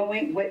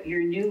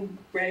new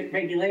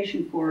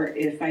regulation for,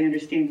 if I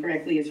understand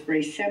correctly, is for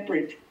a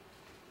separate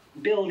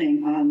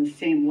building on the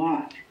same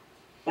lot.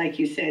 Like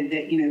you said,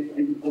 that,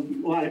 a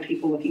lot of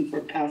people looking for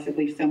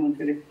possibly someone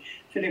for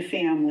their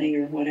family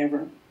or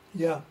whatever.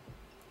 Yeah.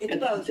 It's But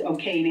both. it's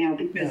okay now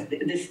because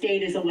the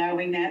state is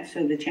allowing that,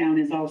 so the town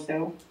is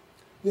also.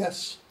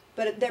 Yes.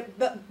 But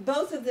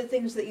both of the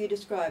things that you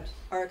described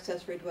are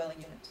accessory dwelling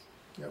units.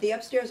 Yep. The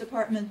upstairs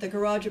apartment, the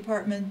garage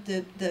apartment,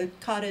 the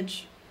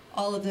cottage,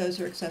 all of those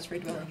are accessory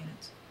dwelling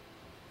units.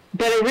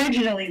 But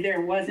originally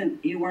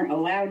you weren't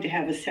allowed to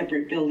have a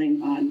separate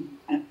building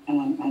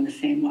on the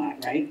same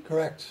lot, right?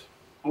 Correct.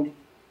 Okay.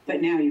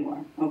 But now you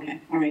are. Okay.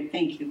 All right.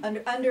 Thank you.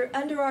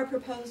 Under our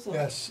proposal.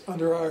 Yes,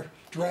 under our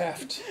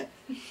draft.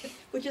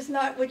 Which is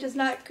not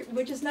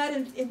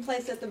in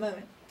place at the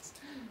moment.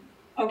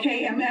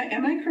 Okay. Am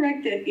I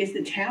correct that is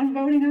the town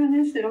voting on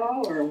this at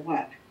all, or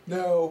what?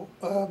 No,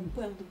 Well,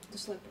 the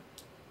select board.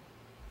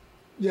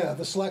 yeah,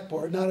 the select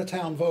board, not a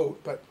town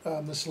vote, but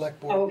the select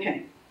board.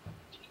 Okay.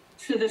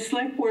 So the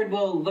select board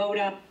will vote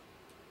on.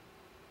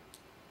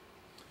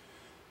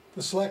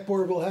 The select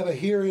board will have a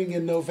hearing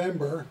in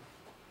November,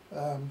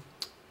 and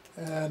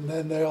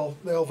then they'll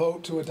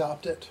vote to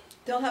adopt it.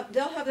 They'll have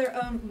their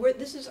own.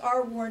 This is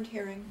our warrant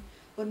hearing.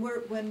 When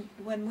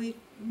we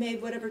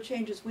made whatever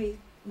changes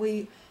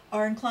we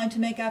are inclined to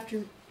make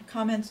after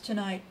comments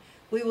tonight,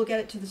 we will get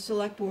it to the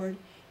select board,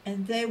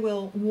 and they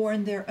will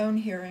warn their own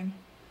hearing,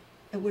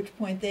 at which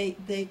point they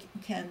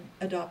can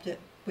adopt it.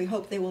 We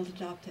hope they will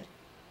adopt it.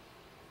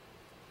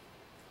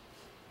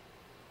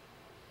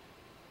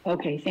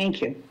 Okay.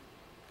 Thank you.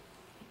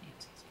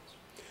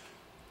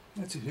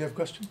 Nancy, do you have a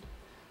question?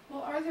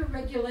 Well, are there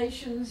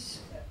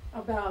regulations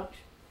about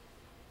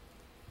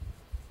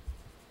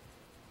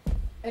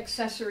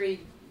accessory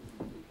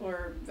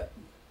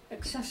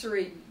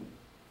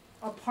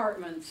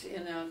apartments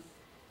in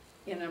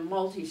a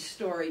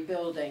multi-story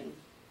building,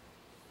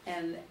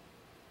 and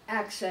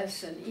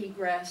access and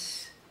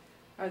egress?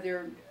 Are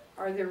there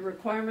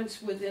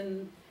requirements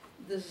within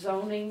the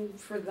zoning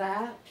for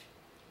that?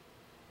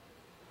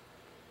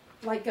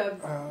 Like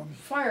a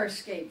fire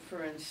escape,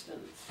 for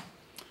instance.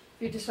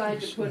 If you decide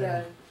to put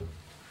an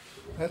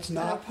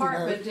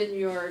apartment in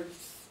your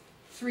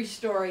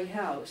 3-story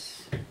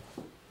house,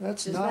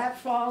 does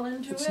that fall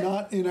into it? It's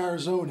not in our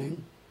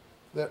zoning,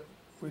 that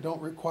we don't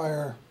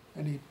require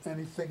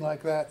anything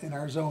like that in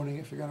our zoning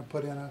if you're going to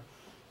put in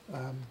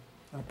an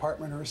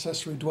apartment or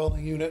accessory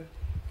dwelling unit.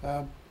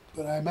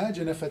 But I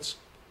imagine if it's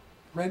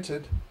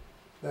rented,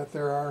 that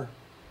there are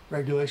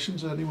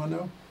regulations. Does anyone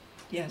know?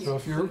 Yes. So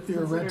if you're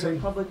Considered renting,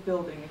 a public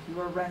building, if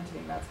you are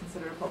renting, that's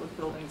considered a public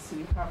building, so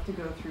you have to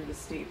go through the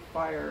state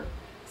fire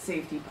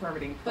safety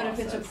permitting But process.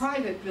 if it's a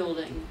private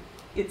building,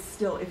 it's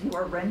still, if you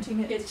are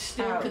renting it It's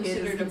still out, it is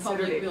considered a public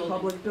considered a building.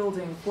 public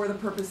building for the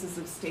purposes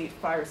of state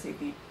fire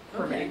safety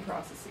permitting Okay.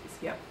 processes,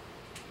 yep.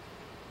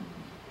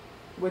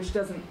 Which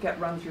doesn't get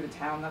run through the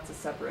town, that's a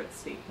separate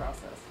state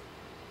process.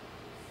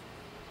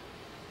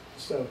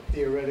 So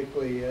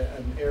theoretically,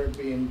 an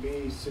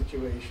Airbnb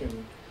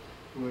situation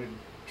would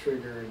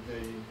trigger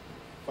the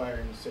fire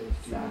and safety.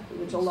 Exactly,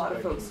 which a lot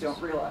of folks inspections.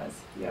 don't realize,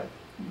 yep.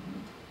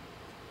 Mhm.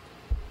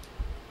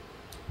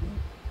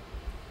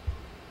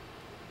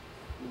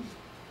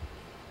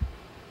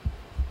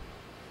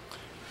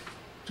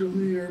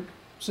 Julie or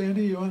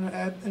Sandy, you want to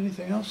add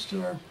anything else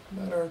to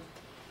about our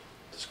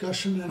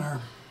discussion and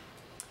our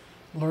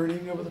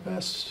learning over the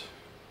past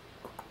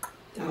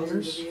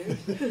Thousands years?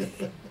 of years.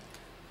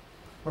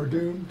 Or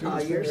Dune?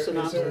 Is Your there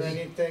synopsis.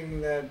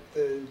 anything that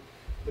the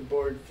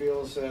board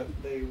feels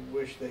that they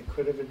wish they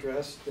could have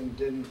addressed and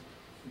didn't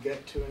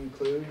get to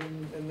include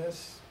in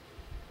this?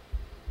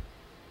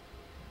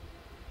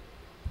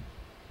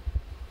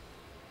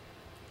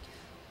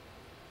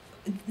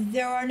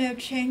 There are no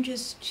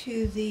changes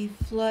to the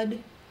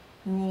floodplain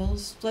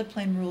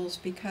rules,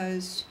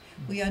 because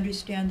we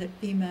understand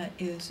that FEMA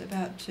is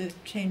about to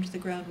change the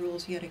ground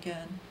rules yet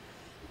again.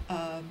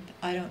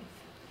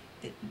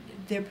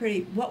 They're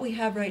pretty, what we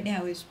have right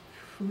now is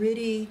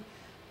pretty,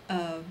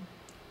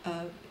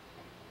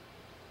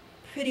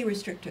 pretty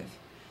restrictive.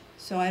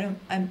 So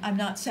I'm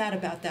not sad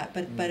about that,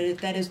 but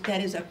that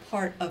is a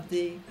part of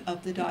the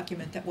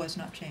document that was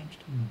not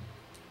changed.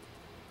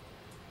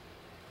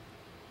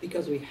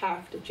 Because we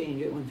have to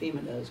change it when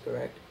FEMA does,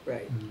 correct?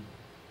 Right.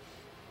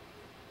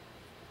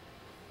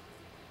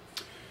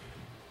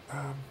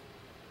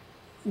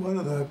 One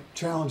of the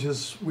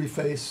challenges we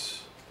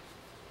face,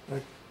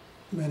 like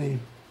many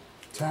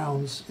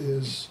towns,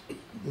 is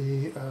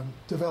the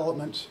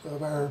development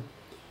of our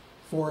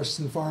forests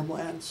and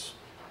farmlands,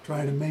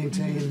 trying to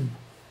maintain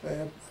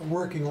a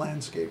working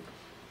landscape.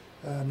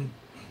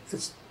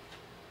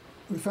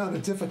 We found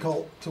it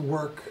difficult to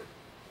work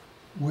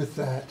with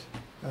that.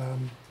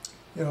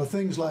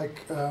 Things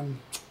like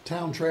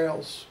town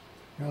trails.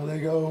 They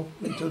go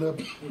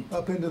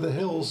up into the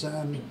hills,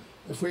 and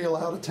if we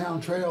allowed a town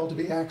trail to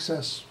be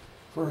accessed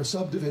for a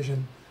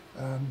subdivision,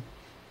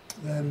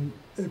 then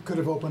it could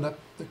open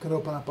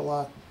up a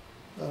lot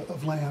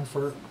of land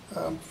for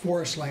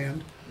forest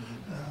land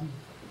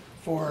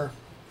for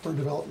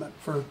development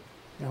for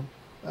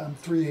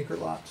 3-acre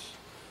lots.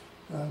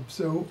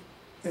 So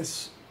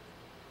it's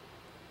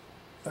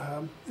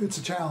a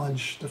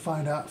challenge to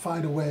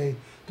find a way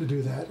to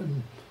do that,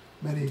 and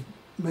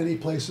many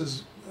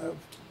places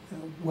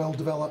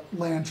well-developed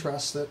land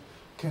trusts that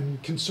can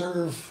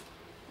conserve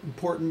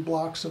important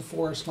blocks of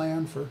forest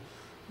land for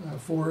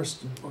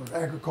forest or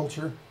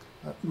agriculture.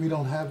 We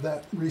don't have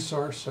that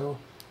resource, so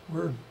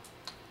we're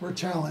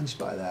challenged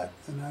by that,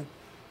 and I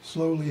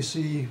slowly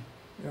see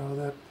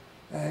that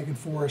ag and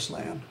forest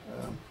land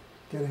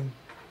getting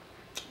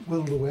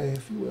whittled away,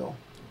 if you will.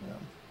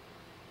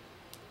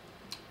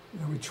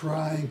 We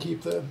try and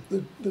keep the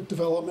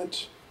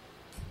development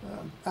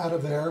out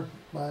of there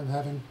by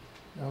having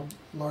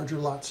larger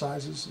lot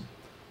sizes,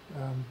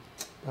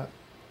 but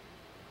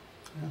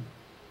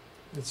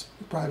it's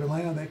private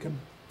land.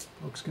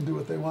 Folks can do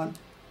what they want,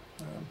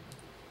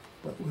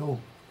 but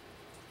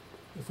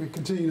if we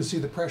continue to see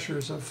the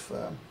pressures of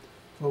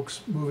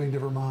folks moving to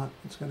Vermont,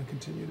 it's going to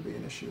continue to be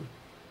an issue.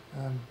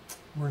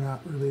 We're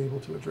not really able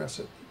to address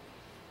it.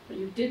 But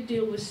you did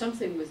deal with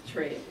something with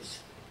trails.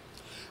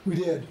 We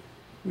did.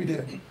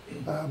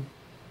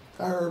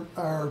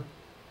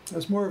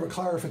 As more of a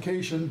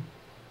clarification,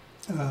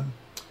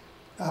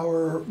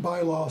 our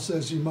bylaw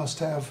says you must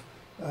have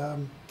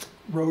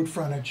road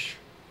frontage,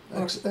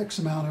 X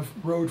amount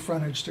of road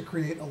frontage to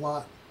create a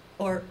lot.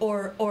 Or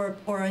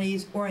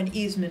an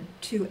easement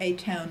to a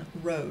town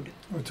road.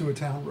 Or to a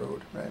town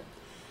road, right?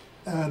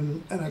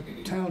 And a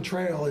town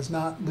trail is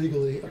not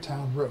legally a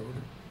town road.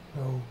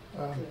 So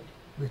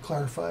we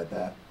clarified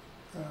that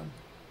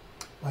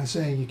by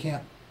saying you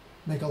can't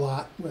make a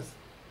lot with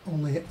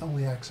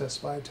only access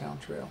by a town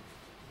trail.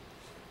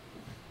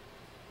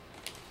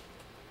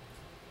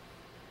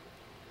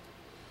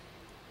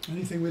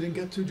 Anything we didn't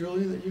get to,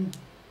 Julie, that you?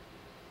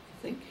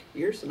 I think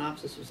your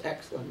synopsis was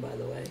excellent, by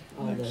the way.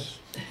 Thanks.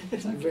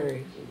 It's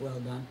very well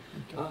done.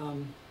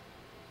 Okay.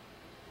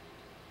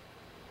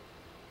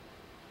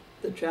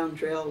 The Town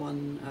Trail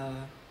one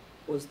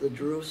was the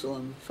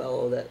Jerusalem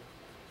fellow that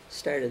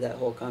started that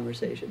whole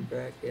conversation,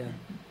 correct? Yeah.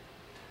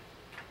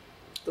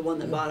 The one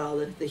that Yeah. bought all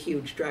the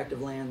huge tract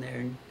of land there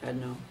and had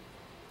no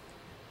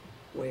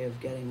way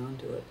of getting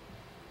onto it.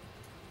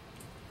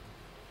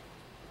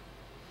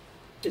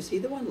 Is he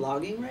the one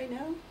logging right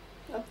now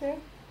up there?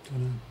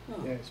 Dunno.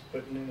 Oh. Yeah, it's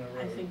putting in a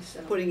road. I think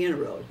so. Putting in a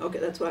road. Okay,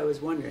 that's why I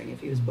was wondering if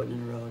he was putting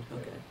in a road.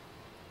 Okay.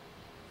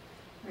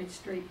 Right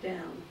straight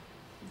down.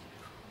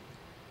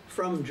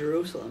 From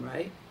Jerusalem,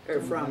 right? Or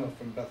No, from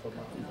from Bethel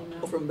Mountain.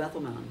 oh, from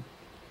Bethel Mountain.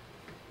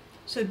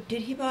 So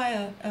did he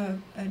buy a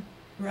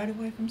right of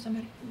way from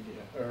somebody?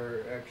 Yeah,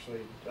 or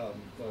actually a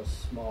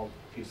small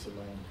piece of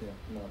land, yeah,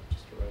 not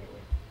just a right of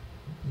way.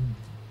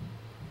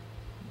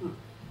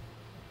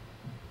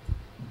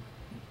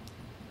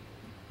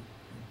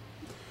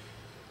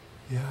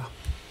 Yeah.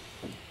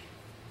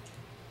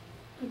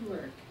 Good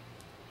work.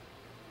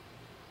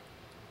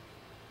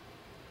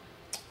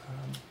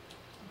 Um,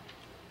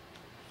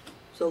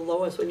 So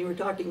Lois, when you were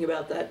talking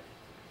about that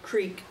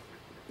creek,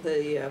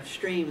 the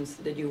streams,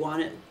 did you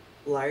want it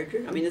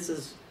larger? I mean, this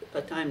is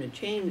a time to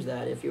change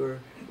that if you were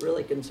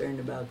really concerned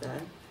about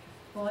that.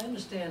 Well, I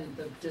understand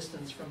the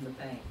distance from the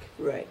bank,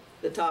 Right,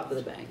 the top of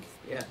the bank,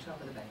 yeah,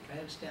 top of the bank, I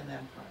understand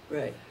that part.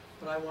 right.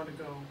 But I want to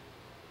go,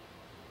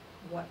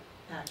 what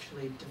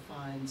actually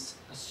defines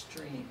a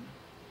stream?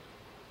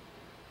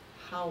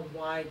 How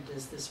wide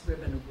does this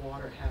ribbon of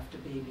water have to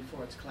be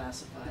before it's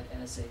classified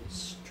as a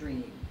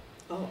stream,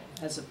 Oh,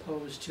 as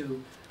opposed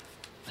to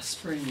a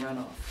spring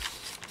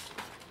runoff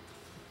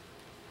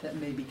that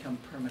may become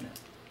permanent,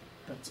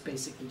 but it's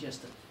basically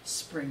just a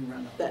spring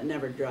runoff that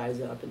never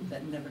dries up and,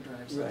 that never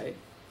drives up. right.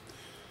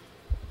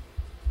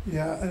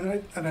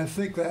 Yeah, and I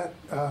think that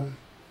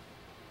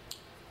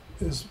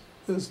is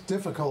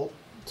difficult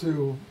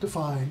to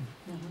define.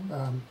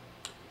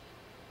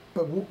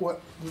 But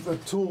what the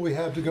tool we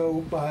have to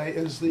go by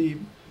is the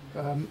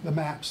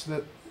maps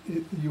that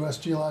the U.S.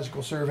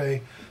 Geological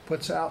Survey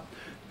puts out,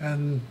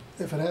 and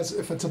if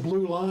it's a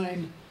blue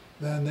line,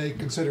 then they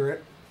consider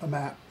it a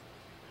map.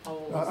 How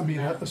old I is the mean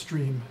map? a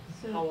stream.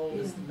 How old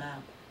is the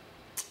map?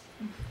 It's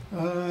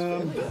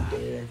fairly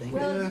updated, I think.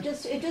 Well, Yeah.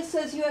 it just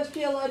says U.S.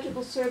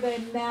 Geological Survey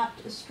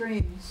mapped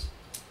streams.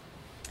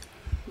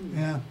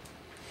 Yeah,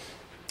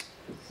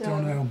 So,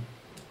 don't know.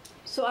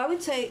 So I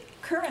would say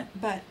current,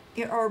 but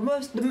or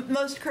the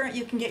most current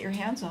you can get your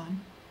hands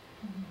on.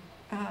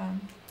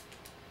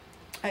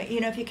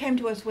 If you came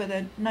to us with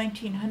a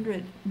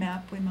 1900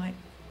 map, we might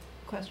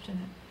question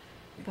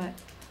it. But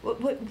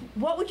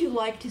what would you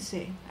like to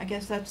see? I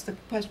guess that's the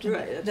question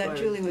Right, that's that why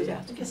Julie was yeah. I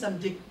asking. guess I'm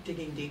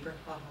digging deeper,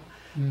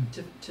 Mm.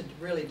 to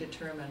really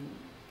determine,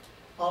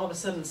 all of a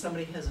sudden,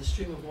 somebody has a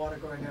stream of water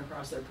going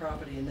across their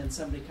property, and then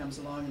somebody comes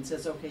along and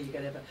says, okay, you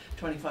gotta have a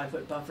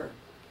 25-foot buffer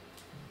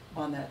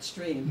on that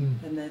stream,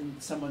 Mm. and then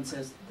someone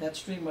says, that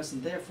stream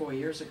wasn't there 4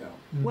 years ago.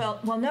 Mm. Well,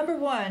 number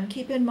one,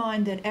 keep in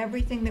mind that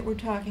everything that we're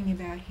talking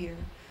about here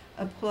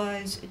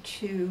applies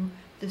to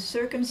the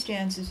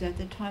circumstances at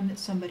the time that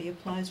somebody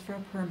applies for a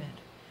permit.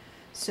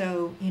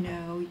 So,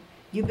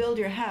 you build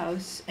your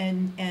house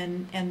and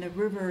the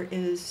river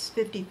is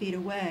 50 feet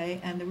away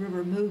and the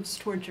river moves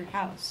towards your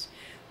house.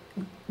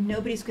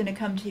 Nobody's going to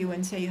come to you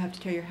and say you have to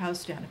tear your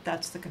house down if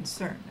that's the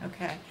concern,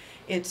 okay?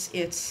 But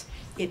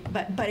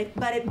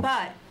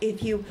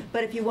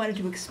if you wanted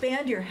to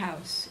expand your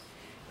house,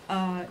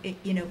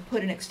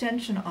 put an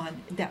extension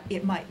on that,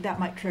 that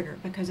might trigger,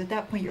 because at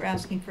that point you're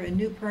asking for a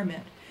new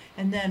permit,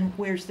 and then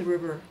where's the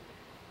river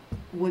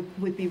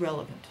would be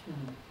relevant.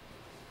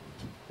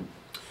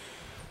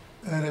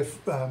 And if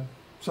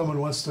someone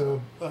wants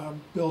to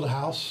build a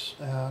house,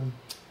 and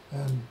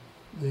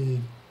the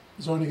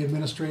zoning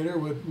administrator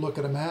would look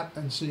at a map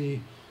and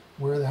see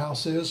where the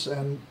house is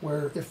and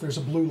if there's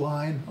a blue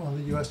line on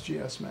the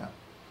USGS map.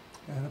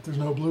 And if there's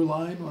no blue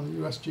line on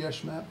the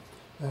USGS map,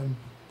 then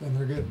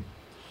they're good.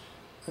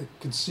 I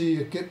could see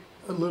it get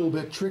a little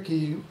bit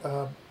tricky.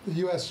 The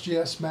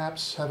USGS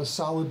maps have a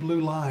solid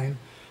blue line,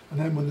 and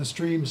then when the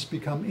streams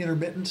become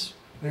intermittent,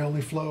 they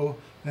only flow,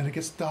 then it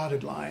gets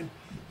dotted line.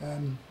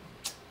 And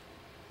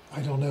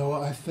I don't know,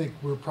 I think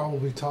we're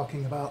probably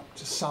talking about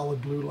just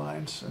solid blue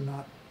lines and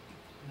not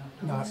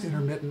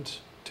intermittent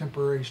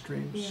temporary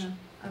streams.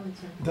 I would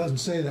say. It doesn't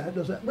say that,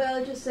 does it? Well,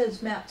 it just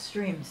says mapped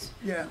streams.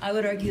 Yeah. I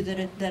would argue that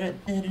an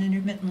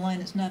intermittent line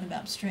is not a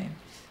mapped stream,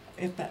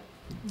 if that.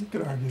 You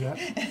could argue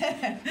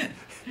that.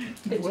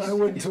 Well, I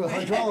wouldn't to a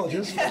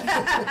hydrologist.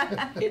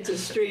 It's a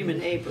stream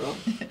in April.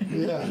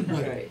 Yeah,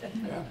 Right.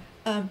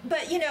 yeah.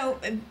 But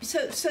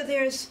so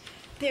there's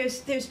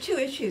two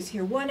issues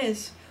here. One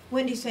is,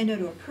 when do you say no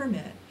to a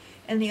permit,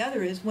 and the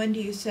other is, when do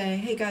you say,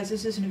 hey guys,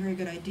 this isn't a very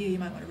good idea, you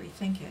might want to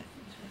rethink it.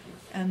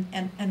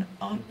 And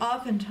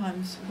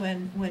oftentimes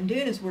when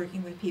Dune is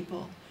working with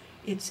people,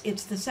 it's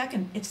the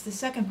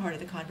second part of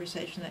the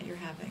conversation that you're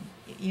having.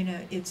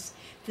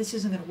 This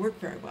isn't going to work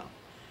very well.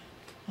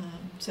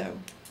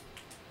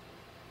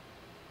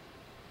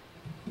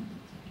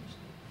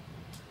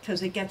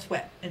 Because it gets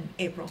wet in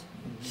April.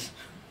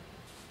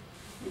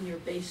 In your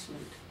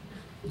basement.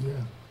 Yeah.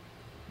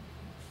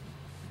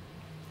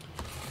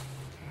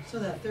 So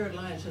that third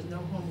line says no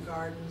home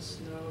gardens,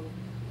 no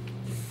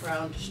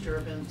ground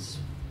disturbance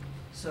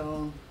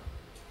zone.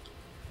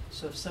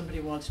 So if somebody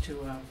wants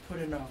to put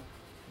in a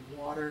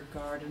water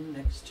garden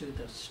next to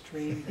the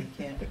stream,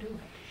 they can't do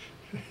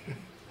it.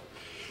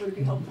 Would it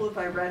be helpful if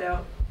I read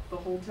out the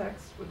whole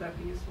text? Would that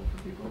be useful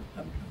for people?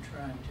 I'm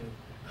trying to.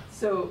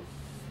 So,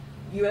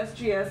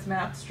 USGS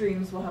mapped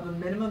streams will have a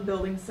minimum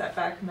building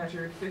setback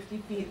measured 50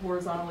 feet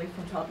horizontally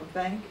from top of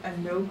bank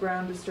and no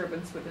ground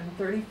disturbance within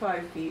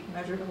 35 feet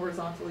measured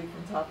horizontally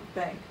from top of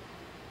bank.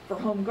 For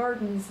home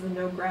gardens, the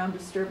no ground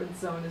disturbance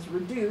zone is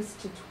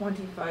reduced to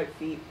 25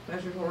 feet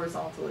measured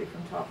horizontally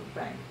from top of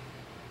bank.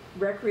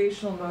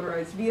 Recreational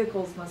motorized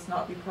vehicles must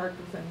not be parked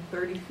within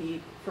 30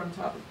 feet from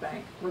top of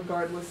bank,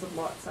 regardless of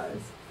lot size.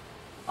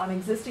 On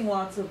existing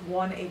lots of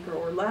 1 acre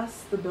or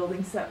less, the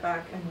building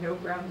setback and no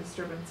ground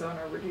disturbance zone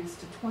are reduced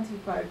to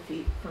 25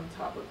 feet from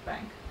top of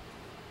bank.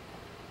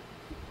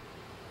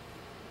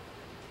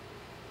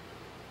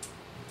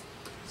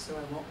 So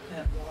I won't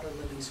plant water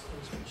lilies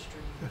close to the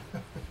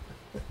stream.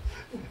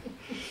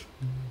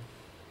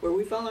 Were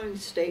we following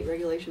state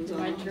regulations It on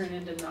might those? turn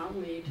into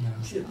knotweed. No.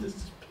 Yeah, this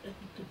is bad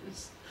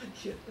news.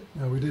 Yeah.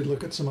 No, we did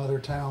look at some other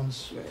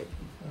towns. Right.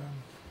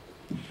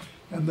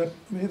 And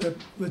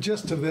the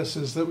gist of this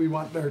is that we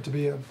want there to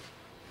be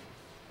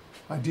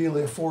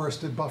ideally a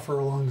forested buffer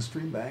along the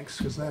stream banks,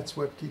 because that's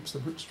what keeps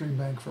the stream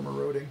bank from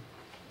eroding.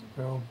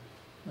 So,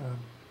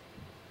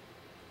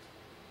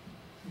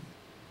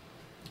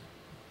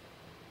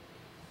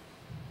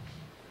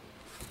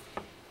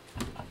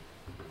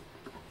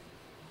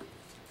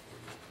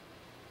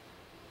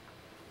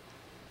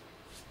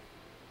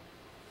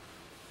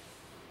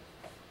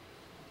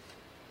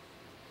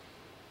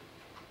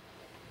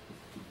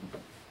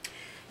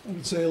 I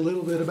would say a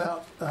little bit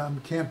about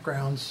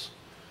campgrounds.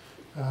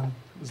 We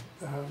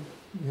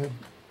had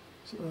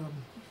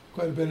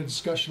quite a bit of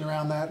discussion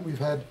around that. We've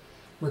had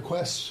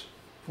requests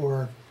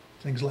for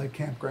things like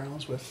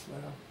campgrounds with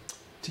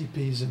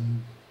teepees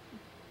and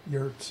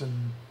yurts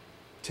and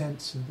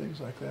tents and things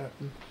like that.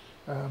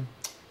 And,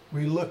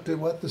 we looked at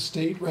what the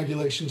state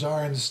regulations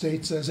are, and the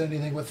state says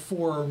anything with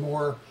 4 or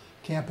more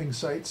camping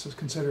sites is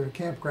considered a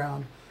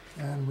campground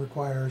and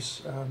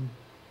requires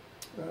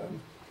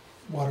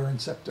water and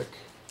septic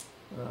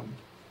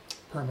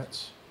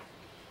permits.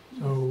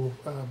 So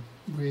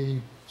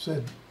we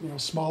said,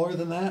 smaller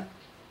than that,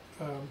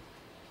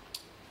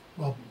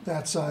 well,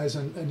 that size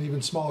and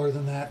even smaller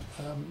than that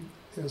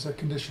is a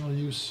conditional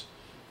use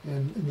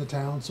in the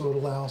town. So it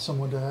allows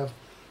someone to have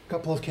a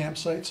couple of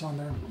campsites on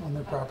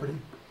their property,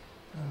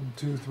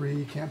 2,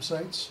 3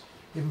 campsites,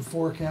 even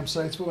 4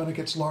 campsites. But when it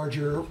gets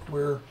larger,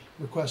 we're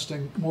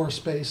requesting more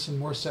space and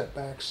more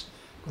setbacks.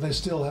 But they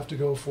still have to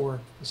go for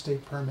a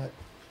state permit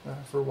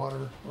for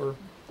water or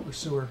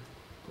sewer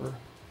for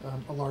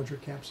a larger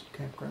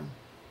campground.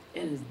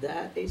 And is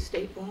that a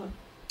state law?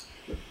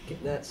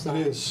 That It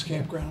size? is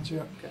campgrounds,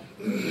 yeah.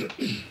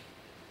 Okay.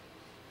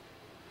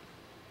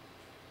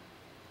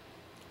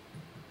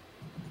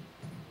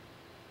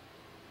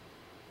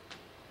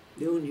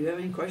 Yoon, do you have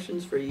any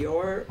questions for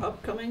your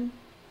upcoming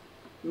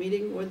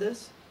meeting with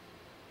this?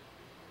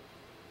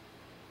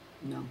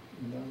 No.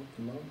 No, at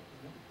the moment,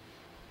 no.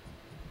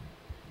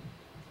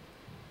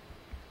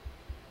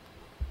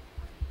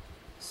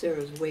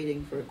 Sarah's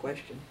waiting for a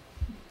question.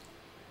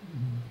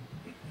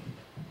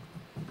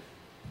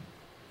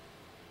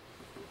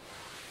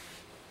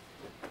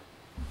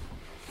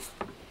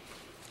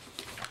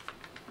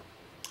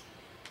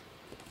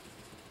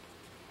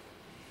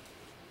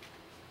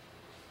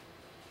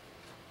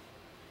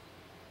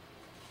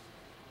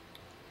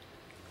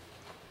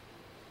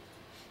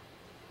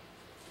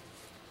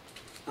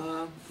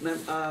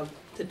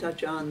 To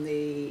touch on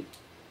the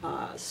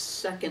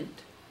second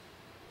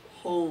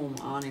home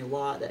on a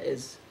lot that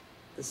is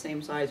the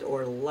same size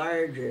or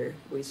larger,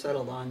 we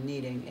settled on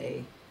needing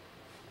a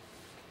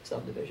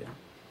subdivision.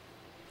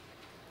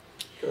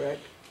 Correct?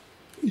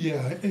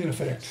 Yeah, in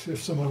effect,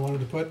 if someone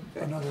wanted to put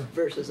Okay. another,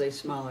 Versus a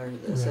smaller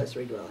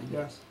accessory dwelling.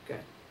 yes. Okay.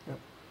 Yep.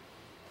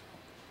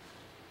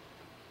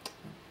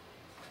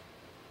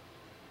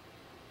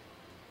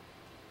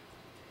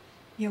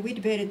 Yeah, we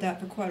debated that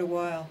for quite a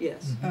while.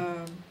 Yes.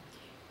 Mhm.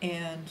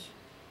 And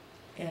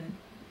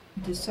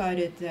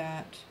decided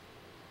that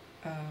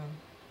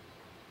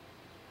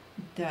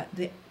that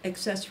the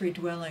accessory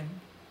dwelling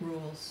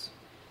rules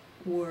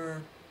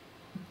were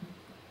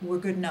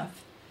good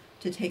enough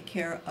to take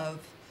care of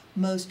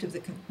most of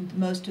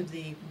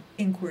the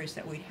inquiries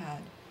that we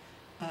had,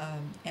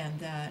 and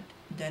that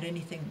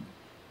anything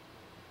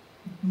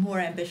more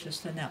ambitious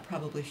than that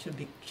probably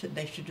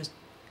they should just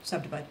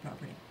subdivide the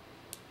property.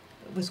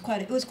 It was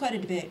quite a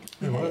debate.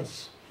 It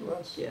was.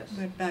 Yes. We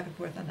went back and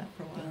forth on that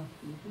for a while.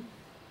 Mhm.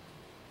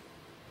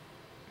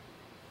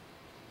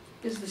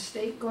 Is the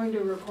state going to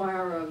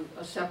require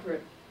a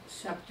separate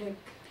septic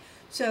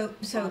So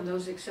on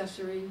those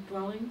accessory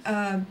dwellings?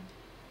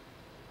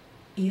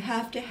 you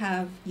have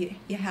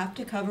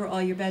to cover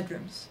all your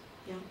bedrooms,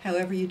 Yeah.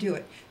 however you do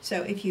it.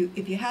 So if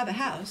you have a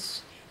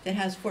house that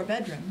has 4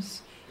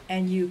 bedrooms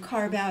and you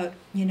carve out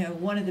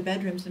one of the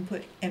bedrooms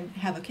and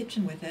have a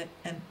kitchen with it,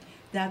 and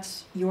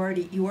that's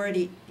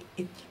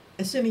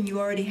assuming you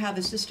already have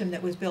a system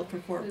that was built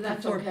for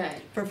That's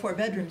okay. for 4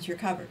 bedrooms, you're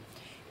covered.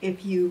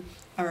 If you're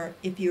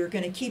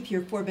going to keep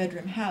your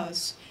 4-bedroom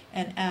house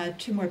and add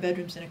 2 more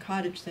bedrooms in a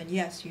cottage, then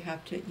yes, you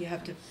have to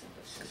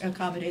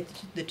accommodate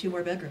the 2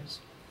 more bedrooms.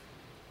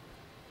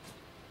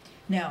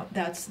 Now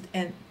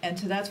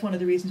so that's one of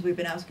the reasons we've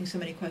been asking so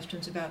many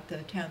questions about the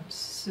town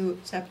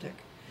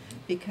septic,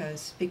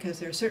 because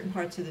there are certain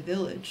parts of the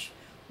village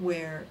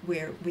where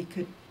we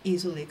could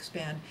easily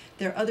expand.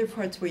 There are other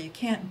parts where you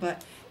can't,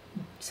 but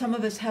some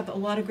of us have a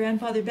lot of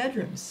grandfather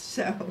bedrooms,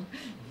 so.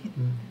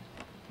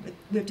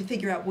 we have to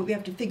figure out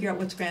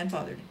what's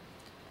grandfathered.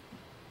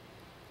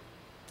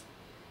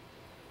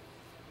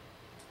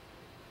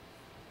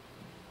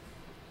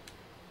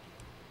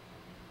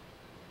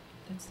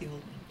 That's the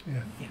old one.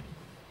 Yeah. Yeah.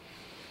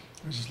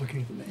 I was just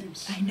looking at the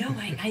names. I know,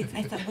 I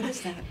thought, what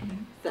is that?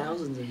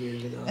 Thousands of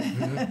years ago.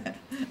 Yeah.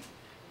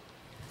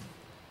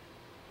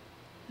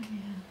 Oh,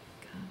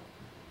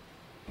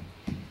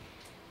 yeah,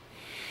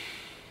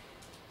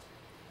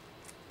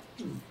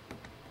 God.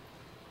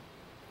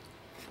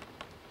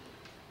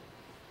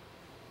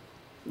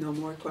 No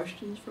more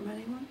questions from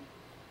anyone?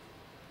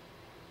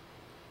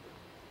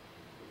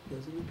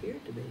 Doesn't appear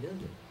to be, does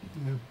it?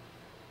 Yeah.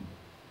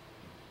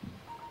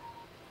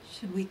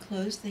 Should we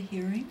close the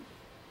hearing?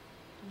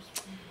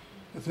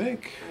 I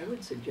think. I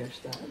would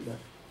suggest that, but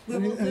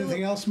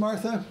Anything else,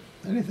 Martha?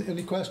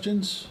 Any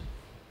questions?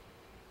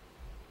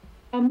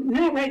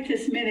 Not right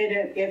this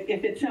minute.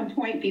 If at some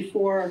point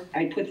before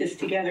I put this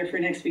together for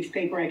next week's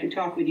paper, I could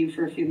talk with you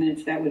for a few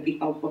minutes, that would be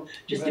helpful,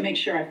 just to make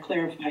sure I've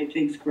clarified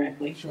things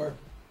correctly. Sure.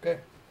 Okay.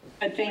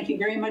 But thank you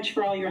very much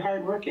for all your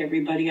hard work,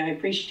 everybody. I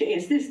appreciate it.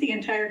 Is this the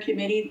entire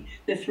committee,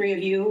 the three of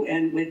you,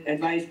 and with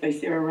advised by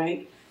Sarah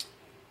Wright?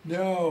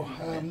 No,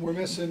 we're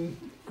missing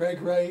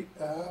Greg Wright,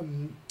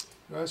 the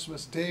rest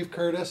was Dave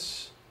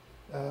Curtis,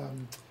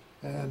 and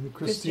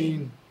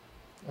Christine.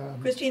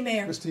 Christine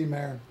Mayer. Christine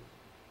Mayer.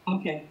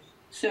 Okay.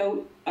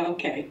 So,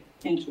 okay,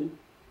 thank you.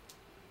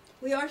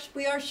 We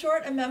are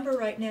short a member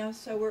right now,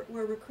 so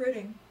we're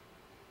recruiting.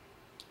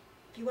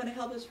 If you want to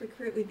help us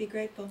recruit, we'd be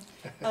grateful.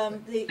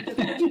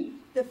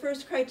 The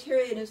first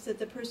criterion is that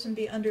the person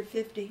be under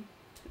 50.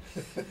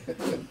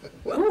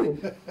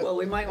 well,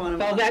 we might want to.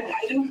 Well, that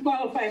I don't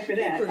qualify for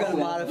that. We're going to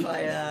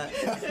modify that.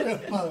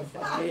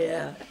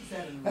 Yeah.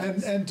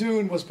 And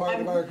Dune was part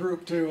of our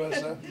group too,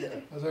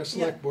 as our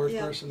select board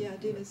person,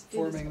 Dune is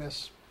forming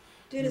this.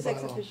 Dune is new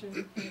ex bylaw.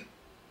 officio.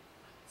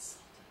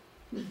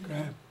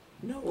 Okay.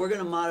 No, we're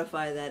going to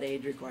modify that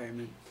age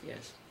requirement.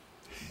 Yes.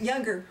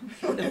 Younger.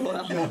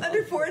 Well,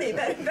 Under 40,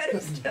 better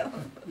still.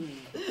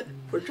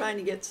 we're trying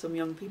to get some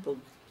young people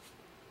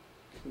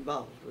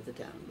involved with the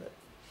town, but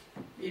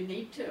You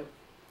need to.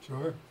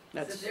 Sure.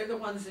 So they're the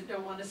ones that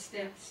don't want to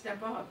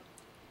step up.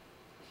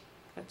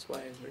 that's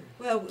why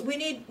we're. Well, we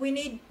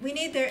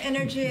need their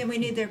energy and we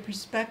need their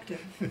perspective.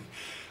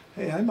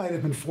 Hey, I might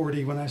have been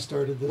 40 when I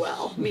started this.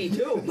 Well, me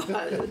too.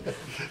 But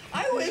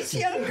I was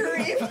younger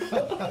even.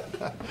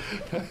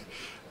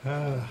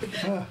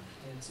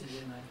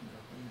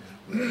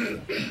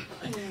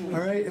 All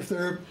right, if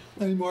there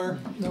are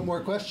no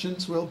more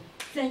questions, we'll.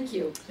 Thank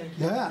you.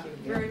 Yeah.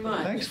 Very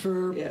much. Thanks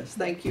for yes,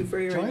 thank you for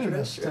your joining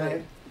us interest.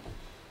 tonight.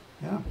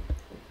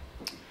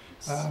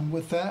 Yeah.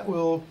 With that,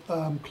 we'll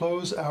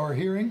close our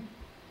hearing.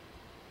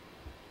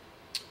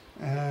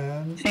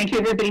 And Thank you,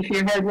 everybody, for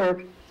your hard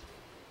work.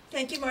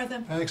 Thank you,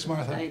 Martha. thanks,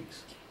 Martha.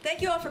 Thanks.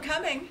 Thank you all for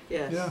coming.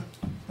 Yes. Yeah.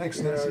 Thanks,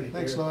 We're Nancy. already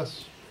Thanks, here.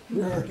 Lois.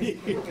 You're already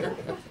here.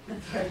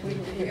 We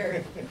were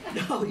here.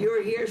 No, you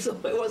were here, so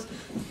it was.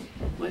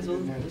 Might as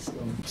well just.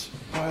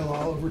 Pile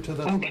all over to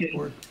the Okay. select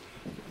board.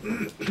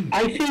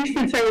 I think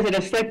since I was at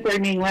a select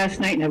board meeting last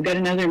night and I've got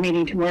another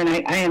meeting tomorrow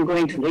night, I am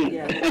going to leave.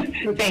 Yeah.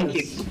 Good Thank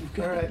you. business.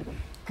 All right.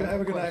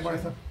 Have a good night,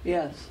 Martha.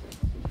 Yes.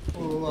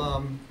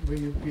 Will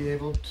you be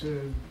able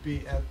to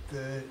be at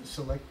the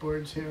select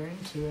board's hearing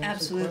to answer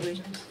Absolutely.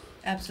 questions?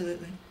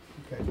 Absolutely.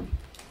 Okay.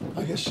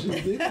 I guess she'll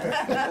be there.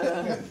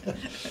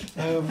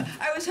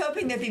 I was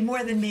hoping there'd be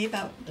more than me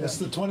about, It's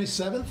the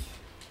 27th.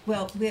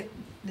 well,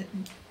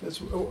 That's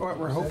what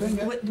we're hoping.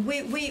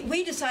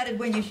 we decided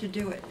when you should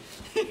do it.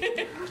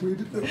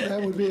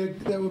 That would be a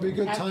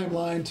good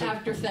timeline to.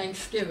 After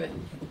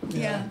Thanksgiving.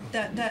 Yeah,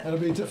 that. That'll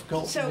be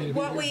difficult. for So me to be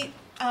what here.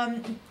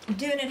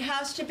 Dune, it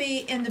has to be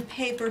in the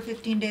paper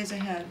 15 days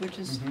ahead,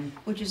 Mm-hmm.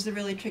 which is the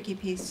really tricky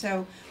piece.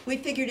 So we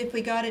figured if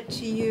we got it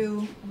to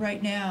you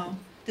right now,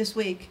 this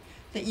week,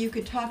 that you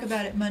could talk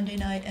about it Monday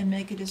night and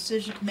make a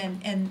decision,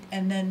 and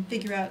then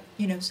figure out,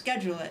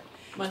 schedule it.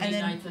 Monday And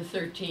then- night, the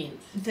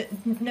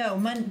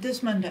 13th.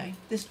 This Monday,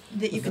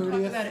 that you The can talk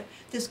 30th? about it,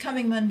 this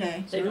coming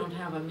Monday. They don't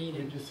have a We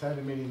meeting. just had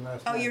a meeting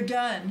last Oh, night. you're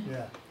done?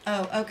 Yeah.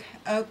 Oh,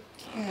 okay.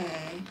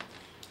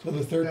 So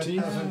the That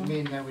 13th. doesn't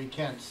mean that we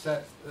can't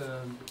set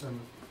the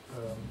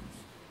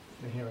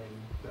hearing,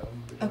 though.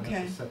 We don't have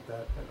Okay. to set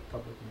that at a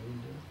public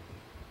meeting,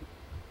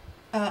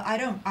 do I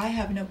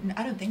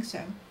don't think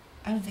so.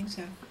 I don't think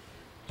so.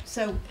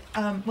 So,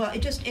 well,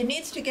 it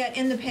needs to get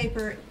in the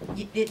paper,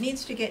 it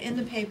needs to get in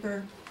the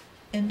paper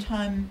in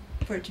time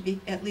for it to be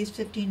at least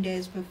 15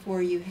 days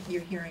before your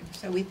hearing.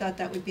 So we thought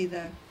that would be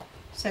the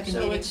second So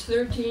meeting. it's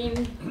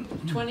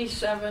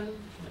 27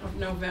 of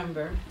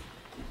November,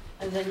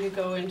 and then you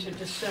go into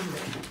December.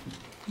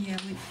 Yeah,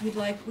 we'd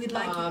like, The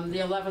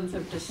 11th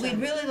of we'd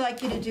December. really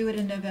like you to do it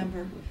in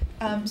November.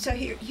 So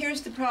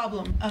here's the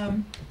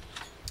problem.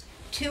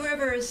 Two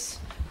Rivers,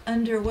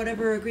 under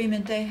whatever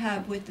agreement they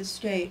have with the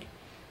state,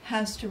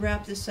 has to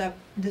wrap this up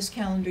this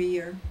calendar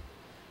year.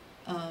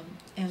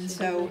 And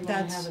So so you wanna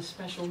that's. have a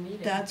special meeting.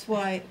 That's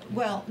why,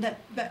 well,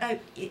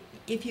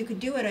 if you could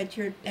do it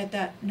at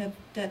that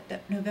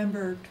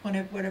November 20,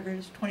 whatever it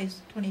is,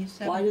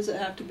 27. Why does it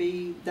have to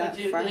be that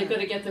far? They're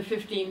gonna get the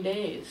 15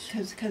 days.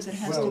 Because it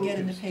has Well, to get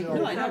in the it's paper. still-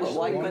 No, I know, but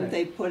why couldn't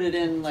they put it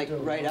in like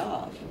right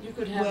off, You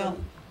could have, Well-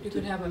 you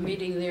could have a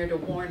meeting there to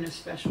warn a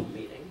special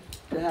meeting.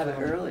 to have it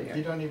You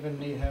earlier? don't even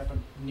need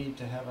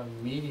to have a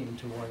meeting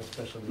to warn a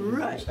special meeting. You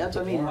Right, just that's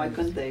have what I to mean, why warn.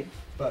 couldn't they?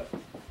 But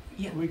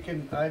Yeah. we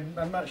can,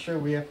 I'm not sure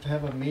we have to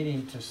have a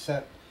meeting to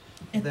set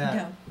And-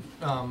 that.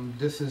 no.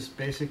 This is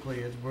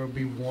basically, we'll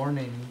be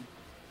warning,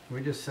 we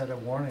just set a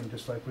warning,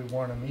 just like we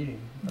warn a meeting.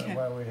 Okay.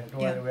 Why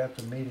Yeah. do we have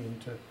to meeting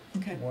to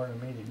Okay. warn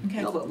a meeting?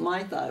 Okay. No, but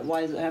my thought,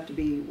 why does it have to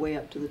be way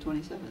up to the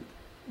 27th?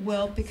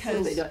 Well,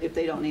 because If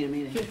they don't need a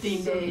meeting?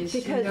 15 days.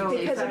 Because, No,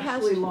 because it's it has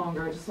actually to.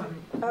 longer, I just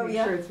want to Oh, make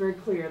yeah? sure it's very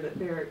clear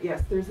that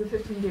yes, there's a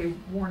 15-day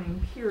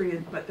warning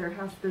period, but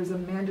there's a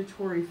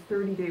mandatory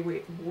 30-day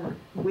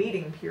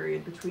waiting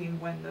period between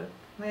when the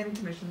planning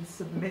commission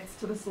submits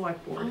to the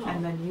select board Oh.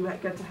 and then you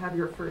get to have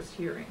your first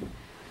hearing.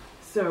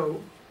 So,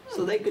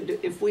 So they could,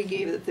 if we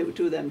gave it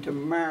to them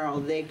tomorrow,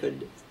 they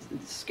could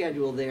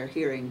schedule their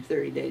hearing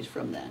 30 days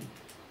from then,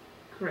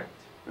 correct,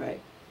 right?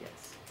 yes.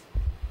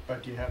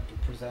 But you have to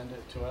present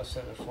it to us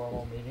at a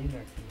formal meeting,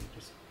 or can you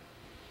just?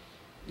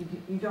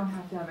 You don't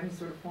have to have any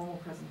sort of formal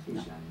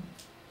presentation.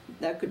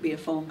 That could be a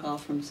phone call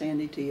from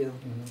Sandy to you.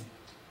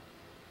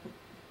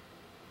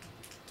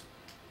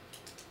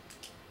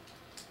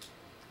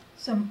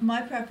 so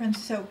my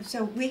preference.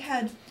 So we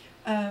had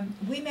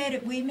we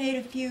made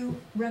a few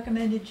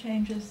recommended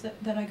changes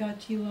that I got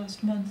to you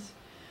last month.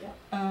 Yep.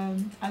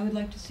 I would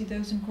like to see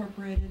those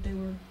incorporated. They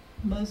were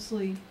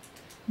mostly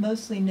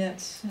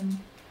nits, and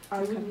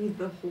I would need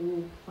the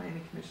whole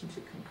planning commission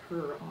to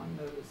concur on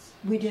those.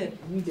 we did.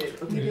 You did,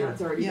 We okay, did.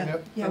 that's already. Yeah,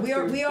 Yep. yeah.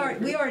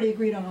 We already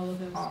agreed on all of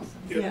those. Awesome.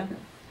 Yeah.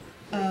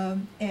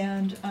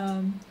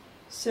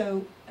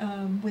 So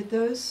with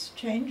those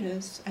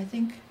changes, I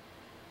think,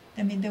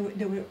 I mean, there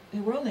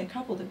were only a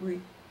couple that were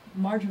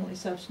marginally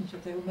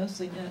substantive. They were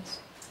mostly nits.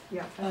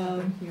 Yeah, I have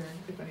them here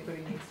if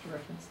anybody needs to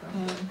reference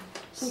them.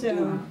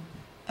 So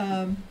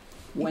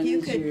When if you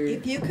is could your-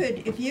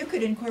 if you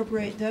could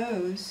incorporate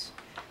those,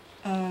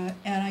 and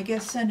I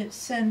guess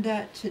send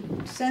that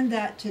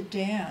to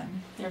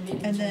Dan, Their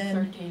meetings And are then-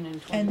 13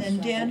 and 27. and then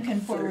Dan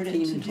can forward it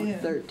 13 to and June.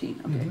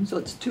 13, okay. Mhm. So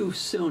it's too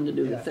soon to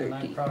do the Yeah, and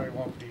I 13th. probably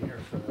won't be here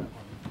for that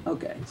one.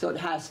 Okay, so it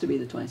has to be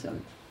the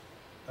 27th.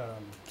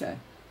 Okay.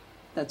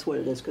 That's what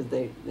it is, because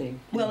they,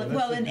 Well, that's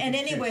well, what and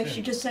kicks anyway, in.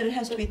 she just said it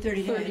has to be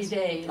 30 30 days.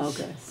 days.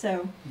 okay.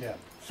 So, Yeah.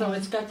 So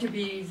it's got to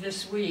be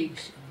this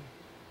week.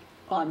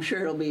 Well, I'm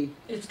sure it'll be,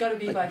 It's got to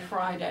be by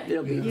Friday.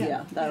 it'll be, Yeah.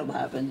 yeah, that'll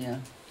happen, yeah.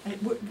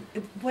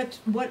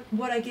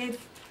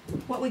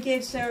 what we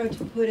gave Sarah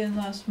to put in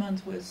last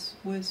month was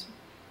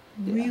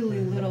really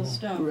little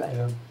stuff. Right,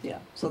 Yeah. yeah.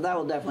 So that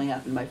will definitely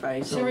happen by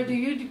Friday, so. Sarah, do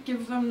you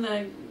give them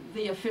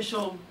the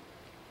official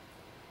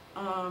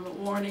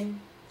warning?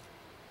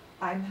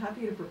 I'm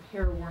happy to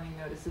prepare a warning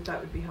notice if that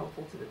would be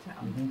helpful to the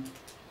town. Mhm.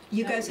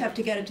 You guys have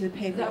to get it to the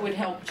paper. That would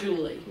help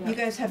Julie. You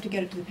guys have to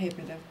get it to the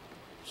paper, though.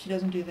 She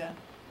doesn't do that.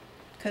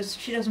 Because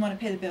she doesn't want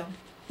to pay the bill.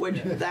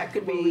 Which, that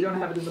could Well, we be, don't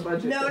have it in the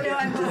budget. No, but- no,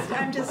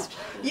 I'm just,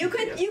 you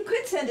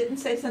could send it and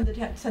say send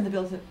the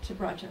bill to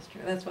Rochester.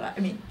 That's what I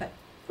mean, but,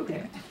 Okay,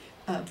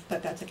 anyway.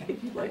 But that's okay.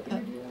 if you'd like me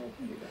to do that, I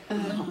can do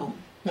that.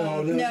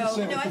 no, No, just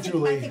send it to I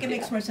Julie. think it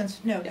makes more sense.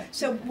 No, Yeah.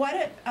 so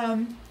why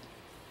don't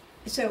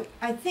so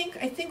I think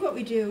what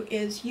we do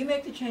is you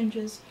make the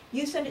changes,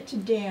 you send it to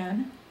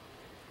Dan,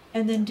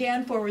 and then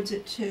Dan forwards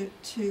it to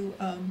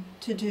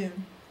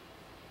Dune.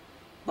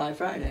 by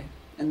Friday.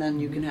 And then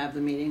you can have the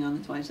meeting on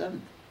the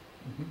 27th,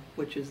 Mhm.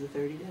 which is the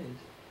 30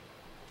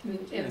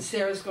 days. And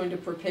Sarah's going to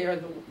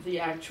prepare the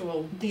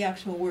actual The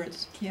actual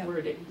words. Yeah.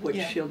 wording. Which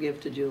Yeah. she'll give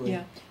to Julie.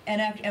 Yeah.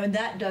 And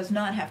that does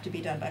not have to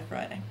be done by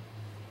Friday.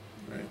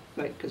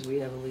 Right, because we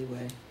have a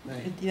leeway,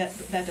 right.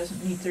 That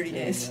doesn't need 30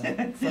 days.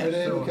 Friday,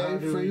 So how okay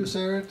do for we you,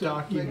 Sarah, to make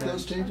document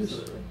those changes?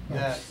 Absolutely.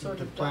 That Sort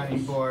the of planning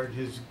does. board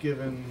has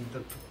given the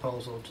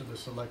proposal to the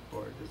select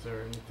board. Is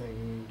there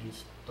anything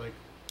just like,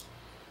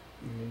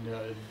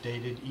 a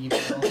dated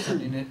email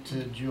sending it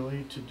to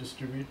Julie to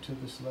distribute to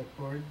the select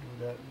board?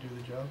 Would that do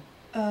the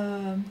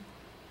job?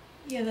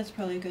 Yeah, that's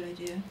probably a good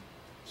idea.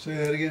 Say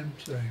that again,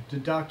 sorry. To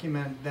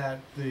document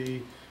that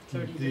 30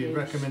 the days.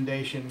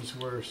 recommendations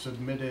were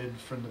submitted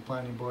from the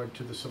planning board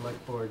to the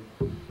select board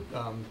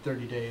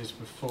 30 days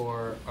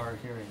before our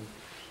hearing.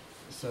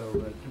 So it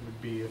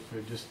would be if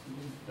it just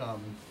a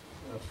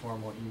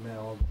formal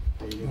email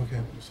dated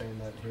Okay. saying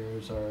that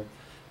here's our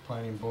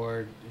planning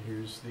board,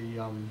 here's the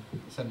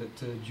send it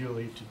to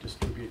Julie to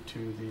distribute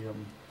to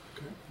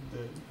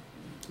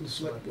the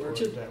select board.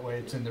 That way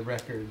it's in the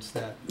records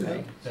that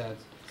Right. that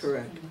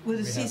Correct. With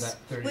we a have CC that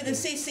 30 with a days.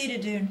 CC to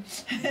Dune.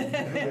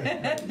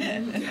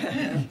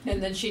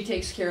 And then she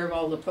takes care of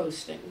all the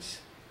postings,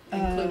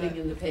 including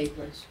in the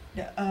papers.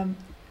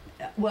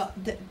 Well,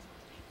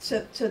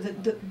 so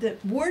the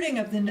wording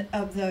of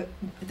the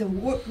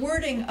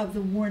wording of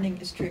the warning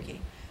is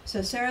tricky.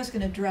 So Sarah's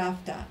going to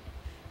draft that,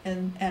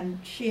 and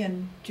she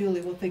and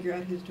Julie will figure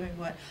out who's doing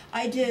what.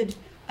 I did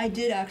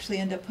actually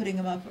end up putting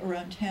them up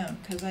around town,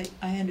 because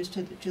I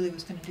understood that Julie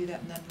was gonna do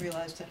that and then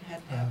realized that it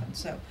hadn't happened,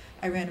 so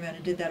I ran around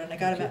and did that, and I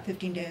got them at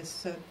 15 days,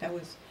 so that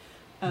was,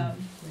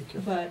 Thank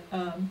you. but,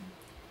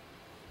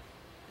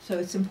 so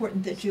it's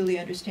important that Julie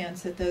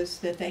understands that the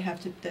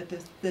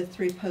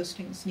 3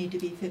 postings need to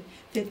be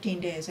 15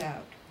 days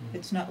out. Mhm.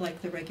 It's not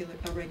like a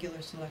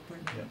regular select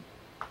board meeting.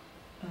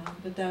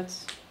 But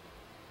that's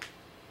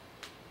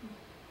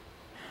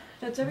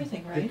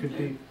everything, right? It could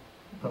be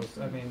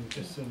posted, I mean,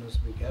 as soon as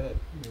we get it,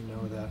 we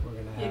know that we're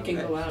gonna have. It can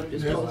go out, it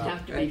Yeah. doesn't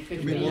have to be It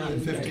could be more than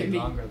 15, it 15. can be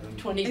Longer than.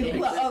 20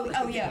 Well,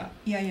 days. yeah.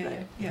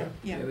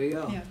 There we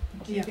go. Yeah.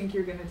 Do you think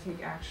you're gonna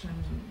take action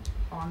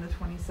on the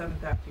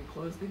 27th after you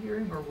close the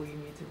hearing, or will you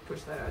need to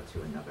push that out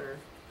to another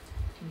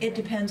It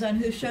meeting? depends on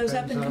who shows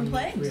up and Depends on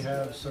complains. if we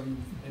have some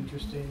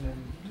interesting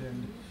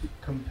and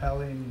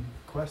compelling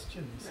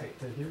questions Right. at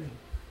the hearing.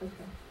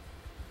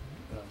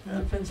 Okay.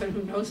 Depends on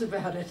who knows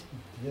about it.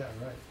 Yeah,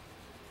 right.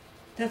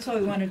 That's why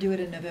we want to do it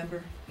in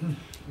November.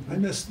 I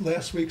missed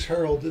last week's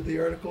Herald. Did the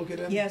article get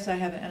in? Yes, I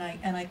have it,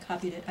 and I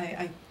copied it.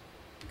 I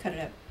cut it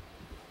out.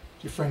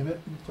 Did you frame it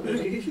and put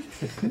it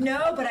in?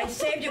 No, but I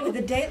saved it with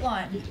the date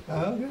line.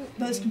 Oh, good.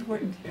 Most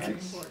important. Very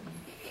important.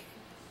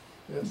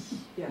 Yes.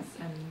 Yes,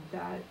 and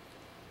that,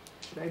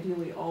 but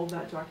ideally, all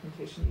that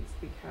documentation needs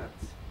to be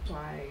kept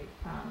by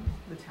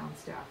the town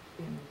staff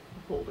in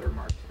a folder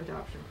marked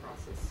adoption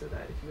process, so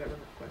that if you ever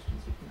have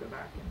questions, you can go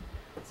back and,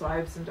 so I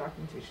have some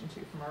documentation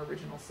too from our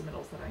original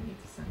submittals that I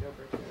need to send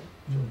over to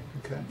Julie.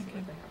 Okay. So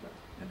that they have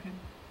that. Okay.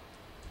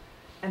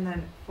 And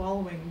then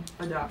following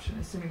adoption,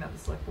 assuming that the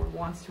select board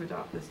wants to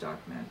adopt this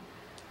document,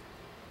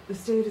 the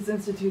state has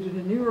instituted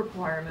a new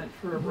requirement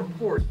for a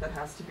report that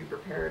has to be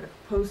prepared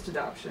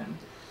post-adoption.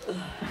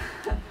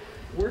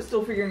 We're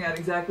still figuring out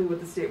exactly what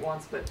the state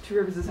wants, but Two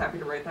Rivers is happy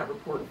to write that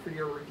report for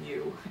your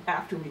review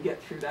after we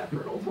get through that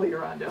hurdle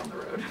later on down the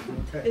road.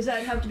 Okay. Does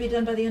that have to be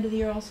done by the end of the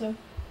year also?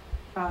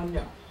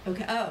 No.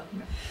 Okay. Oh.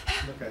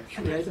 Okay.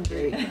 You guys are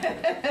great.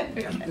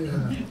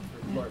 Yeah.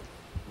 Report.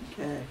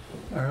 Okay.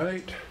 All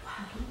right.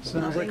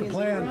 Sounds like a Nothing is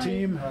plan, right.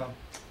 team. All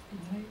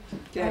right.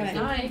 Okay.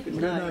 Night. Good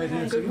Good night. night,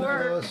 Nancy. Good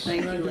work. Alice.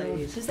 Thank Good you, night, Joe.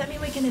 ladies. Does that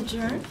mean we can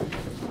adjourn?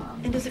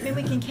 And does it mean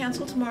we can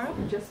cancel tomorrow?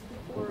 Just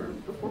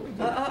before we do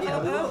Oh, that,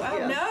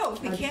 Yeah, no,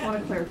 we I just want can't.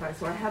 to clarify,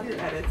 so I have your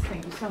edits,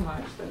 thank you so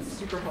much, that's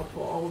super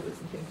helpful, all of this,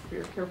 and thank you for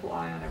your careful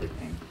eye on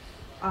everything.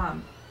 I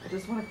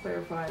just want to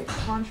clarify,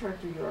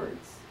 contractor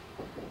yards,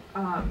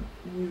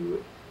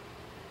 you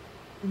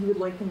would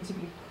like them to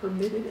be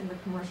permitted in the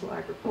commercial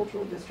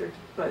agricultural district,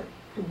 but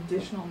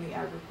conditional in the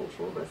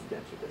agricultural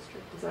residential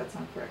district, does that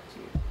sound correct to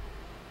you?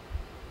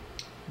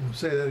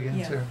 Say that again,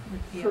 Yeah. Sarah.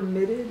 Yeah.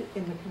 Permitted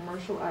in the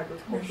commercial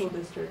agricultural Commercial.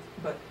 district,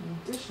 but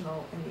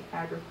conditional in the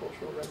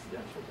agricultural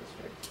residential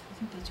district. I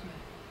think that's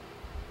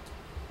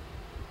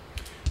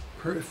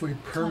right. If we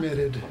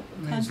permitted,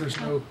 means there's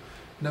no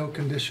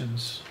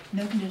conditions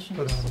No conditions.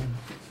 put on them.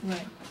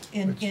 Right.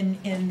 Which-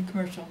 In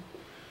commercial.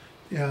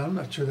 Yeah, I'm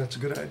not sure that's a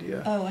good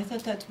idea. Oh, I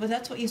thought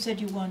that's what you said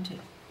you wanted.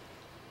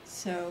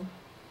 So.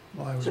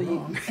 Well, I was So you-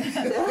 wrong.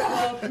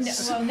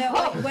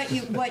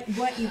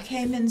 What you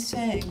came in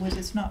saying was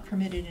it's not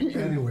permitted in.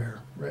 Anywhere,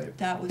 right.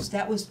 That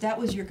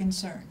was your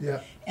concern.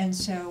 Yeah, And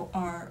so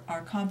our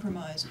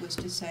compromise was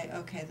to say,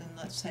 okay, then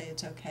let's say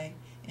it's okay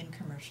in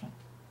commercial.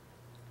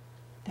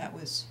 That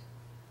was.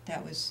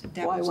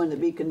 Why wouldn't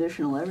it be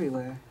conditional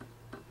everywhere?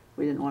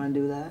 We didn't want to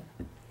do that?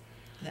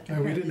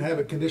 and we didn't have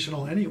it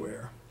conditional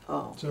anywhere,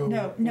 Oh. so.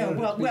 No, we wanted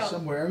it to be well-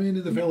 somewhere, I mean,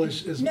 in the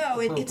village is No,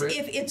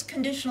 appropriate. it's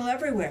conditional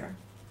everywhere.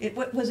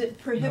 Was it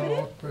prohibited?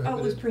 No, Oh,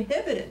 it was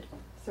prohibited. prohibited.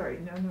 Sorry,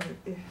 no,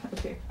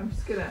 okay, I'm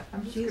just gonna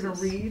Jesus.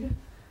 read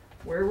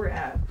where we're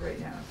at right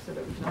now, so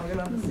that we can all get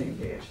on the same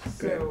page.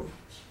 So,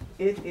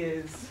 it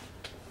is,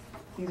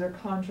 these are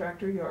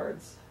contractor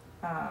yards,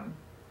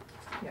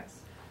 yes.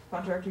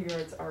 Contractor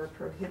yards are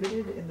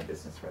prohibited in the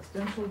business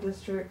residential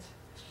district.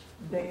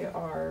 They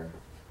are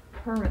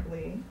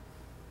currently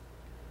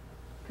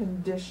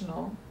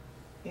conditional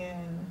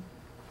in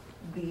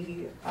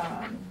the,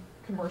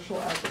 commercial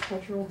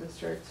agricultural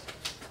district.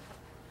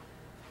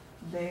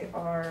 They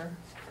are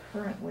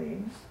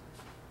currently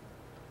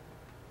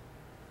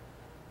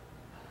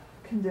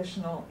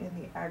conditional in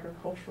the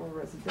agricultural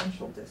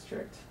residential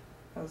district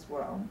as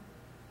well.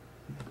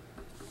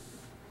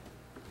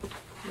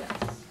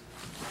 Yes.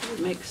 It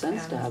makes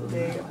sense to have And them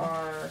they that way.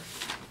 are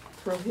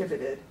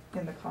prohibited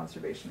in the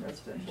conservation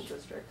residential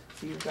district.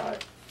 So you've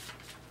got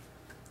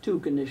 2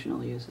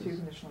 conditional uses. 2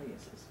 conditional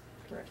uses,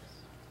 correct.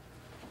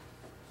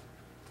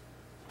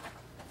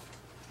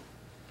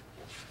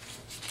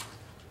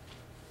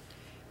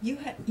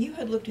 You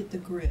had looked at the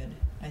grid,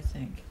 I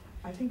think.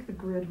 I think the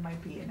grid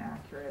might be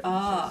inaccurate,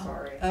 Ah, I'm so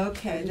sorry.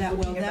 okay, I was that-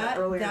 looking well, at that-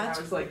 earlier and I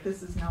that's- was like,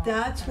 this is not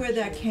That's where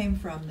that actually- came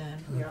from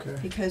then. Yeah. Okay.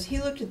 Because he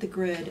looked at the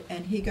grid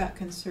and he got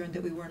concerned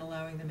that we weren't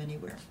allowing them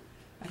anywhere.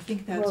 I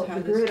think that's Well, how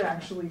the this. grid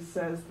actually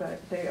says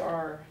that they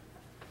are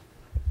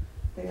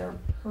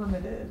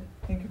permitted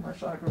in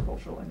commercial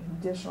agricultural and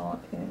conditional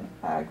in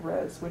ag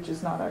res, which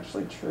is not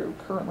actually true.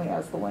 Currently,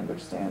 as the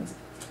language stands,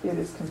 it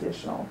is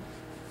conditional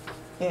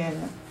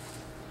in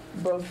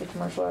both the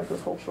commercial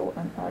agricultural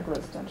and ag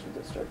residential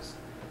districts.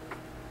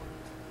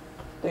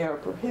 They are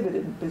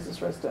prohibited in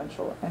business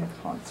residential and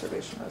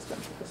conservation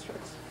residential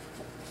districts.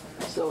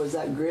 So is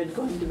that grid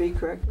going to be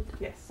corrected?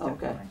 Yes, Okay.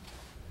 definitely.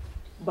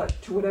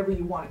 But to whatever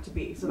you want it to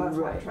be, so that's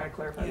why I'm Right. trying to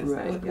clarify Yeah,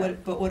 this.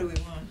 Right. but what do we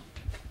want?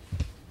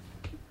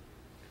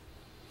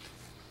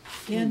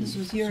 Dan, this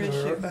was your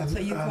issue, so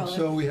you call it.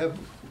 So we have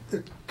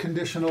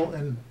conditional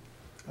and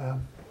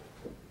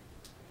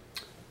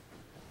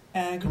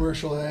Ag,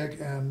 commercial ag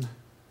and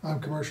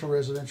commercial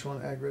residential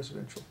and ag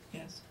residential.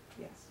 yes.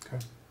 Yes. Okay.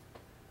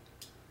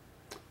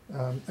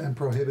 And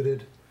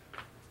prohibited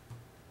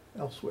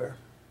elsewhere,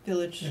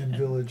 Village. in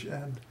village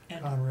and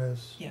and-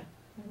 con-res. Yeah,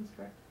 That is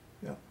correct.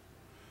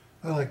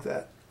 I like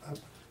that.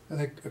 I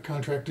think a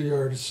contractor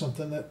yard is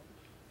something that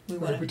we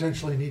where it want to,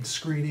 potentially needs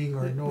screening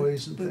or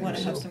noise and we want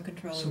to things, have so some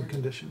control some over.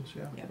 conditions,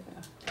 yeah. Yeah.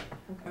 Okay,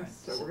 Alright.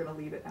 so we're gonna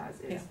leave it as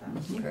is Yeah. then.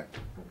 Okay. Okay.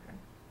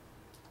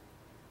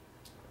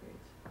 Great.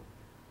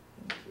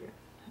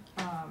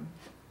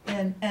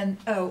 Thank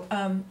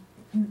you.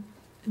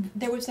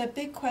 There was that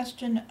big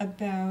question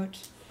about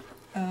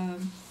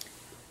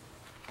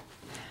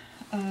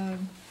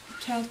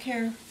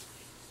childcare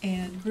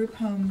and group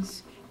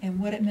homes and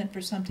what it meant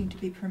for something to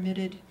be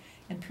permitted.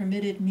 And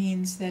permitted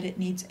means that it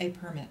needs a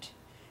permit.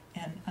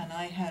 And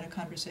I had a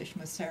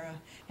conversation with Sarah,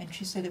 and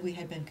she said that we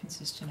had been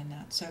consistent in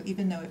that. So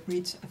even though it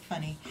reads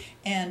funny,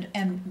 and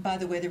by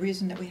the way, the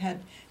reason that we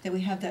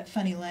have that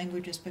funny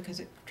language is because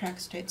it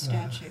tracks state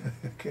statute.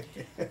 Okay.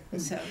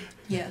 So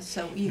yeah,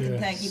 so you can Yeah.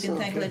 thank So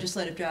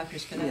legislative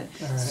drafters for that.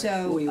 Yeah. All right.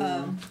 So We will.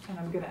 And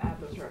I'm gonna add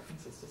those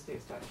references to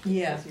state statute.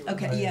 yeah, as you were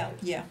okay, saying. yeah,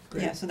 yeah.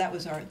 Great. So that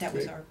was our Great.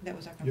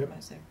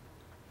 compromise there.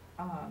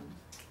 Um,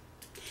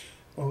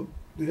 Oh,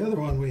 the other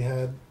one we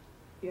had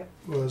Yep.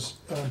 was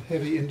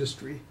heavy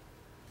industry,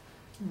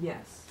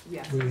 yes,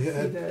 yes. We I see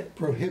had that-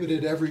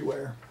 prohibited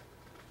everywhere.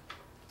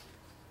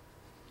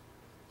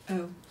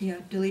 Oh, yeah,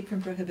 delete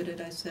from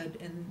prohibited, I said,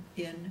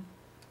 in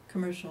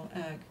commercial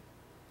ag.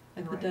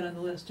 I put that Right. on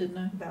the list, didn't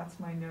I? That's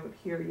my note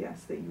here,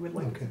 yes, that you would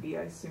like it to Okay. be,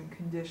 I assume,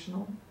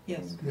 conditional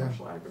Yes. in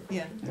commercial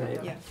agriculture. Yeah,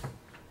 Right. yeah.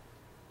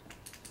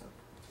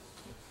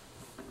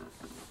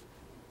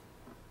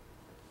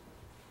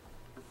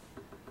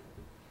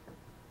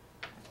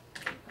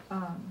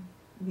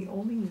 The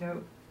only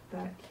note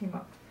that came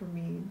up for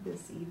me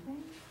this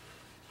evening,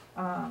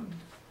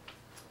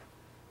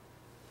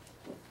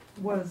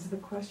 was the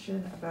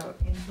question about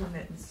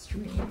intermittent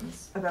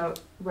streams,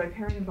 about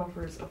riparian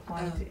buffers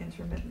applying to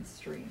intermittent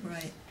streams.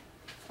 Right.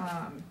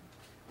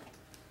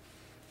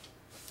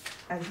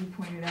 As you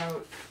pointed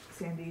out,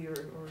 Sandy or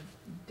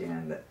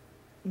Dan, that,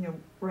 you know,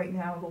 right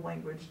now the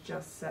language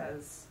just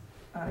says,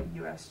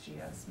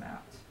 USGS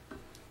mapped,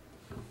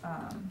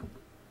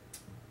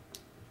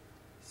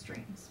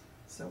 streams,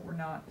 so we're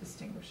not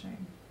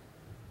distinguishing.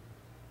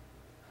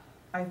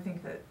 I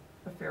think that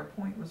a fair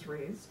point was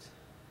raised,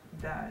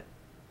 that,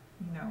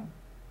 you know,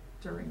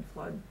 during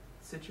flood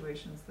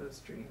situations, those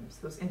streams,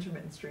 those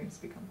intermittent streams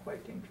become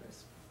quite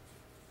dangerous.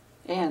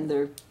 And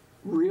they're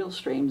real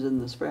streams in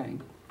the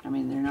spring. I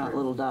mean, they're not True.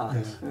 little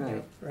dots, Yeah.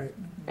 right? Right.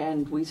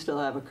 And we still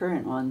have a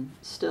current one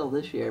still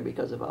this year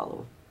because of all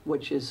of,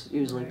 which is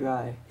usually Right.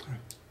 dry.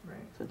 Right.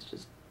 So it's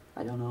just,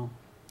 I don't know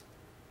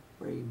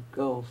where you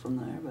go from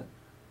there, but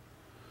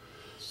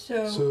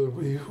So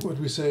would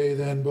we say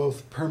then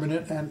both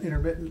permanent and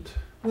intermittent?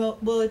 Well,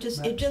 it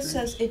just Map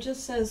says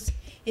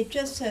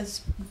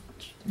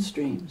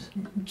streams.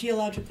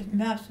 geological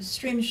maps,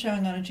 streams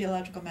showing on a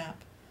geological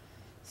map.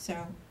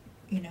 So,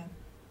 you know,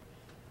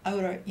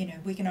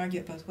 we can argue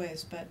it both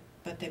ways, but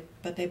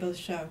they both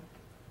show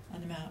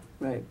on the map.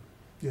 Right,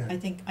 Yeah. I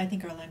think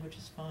our language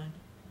is fine.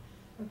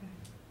 Okay,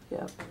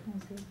 yeah.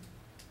 sounds good.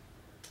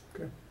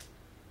 Okay.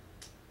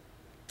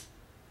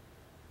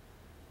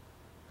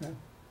 Yeah.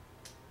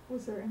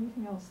 Was there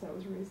anything else that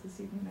was raised this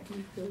evening that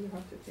you feel you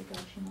have to take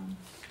action on?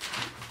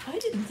 I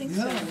didn't think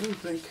No, so. I don't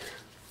think.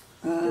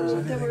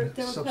 There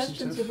anything were questions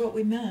substantive. of what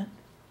we meant,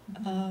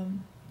 I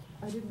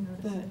didn't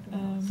notice but anything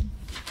else.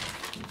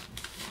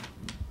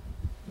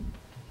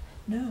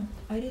 no,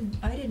 I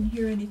didn't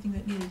hear anything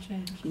that needed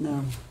change.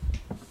 No.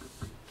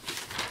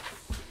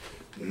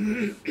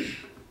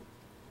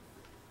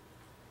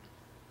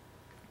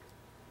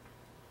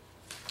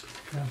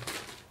 Yeah.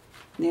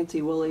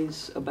 Nancy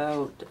Woolley's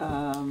about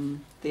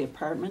the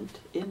apartment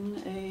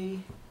in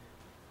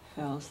a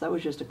house. That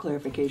was just a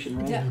clarification,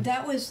 right?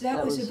 That was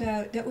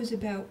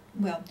about,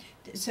 well,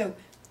 so,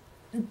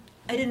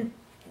 I didn't,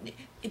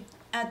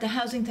 at the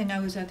housing thing I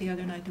was at the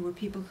other night, there were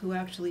people who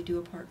actually do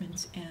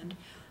apartments, and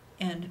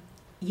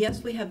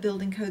yes, we have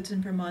building codes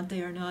in Vermont,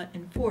 they are not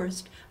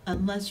enforced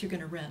unless you're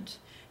gonna rent,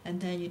 and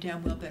then you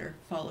damn well better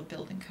follow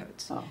building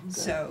codes. Oh, okay.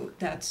 So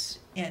that's,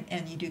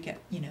 and you do get,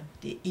 you know,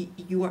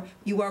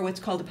 you are what's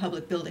called a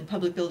public building.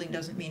 Public building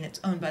doesn't mean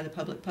it's owned by the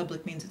public.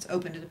 Public means it's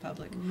open to the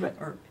public, Right.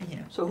 or, you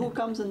know. So who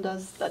comes and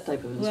does that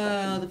type of inspection?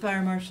 Well, the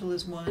fire marshal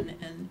is one,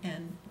 and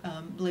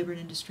labor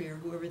and industry or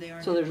whoever they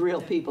are. So there's real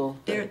They're- people.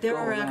 There, that there go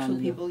are around actual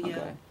and- people, yeah,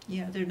 okay.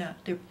 yeah, they're not,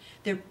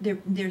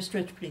 they're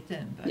stretched pretty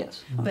thin, but.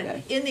 Yes, But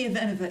okay, in the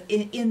event of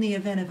in the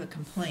event of a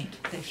complaint,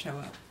 they show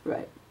up.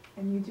 right,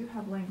 And you do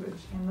have language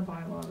in the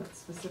bylaw that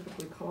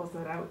specifically calls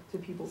that out to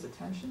people's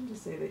attention to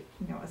say that,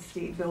 you know, a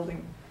state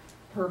building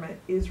permit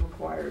is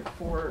required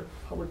for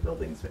public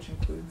buildings, which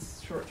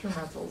includes short-term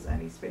rentals,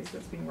 any space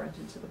that's being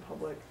rented to the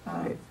public.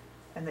 Right.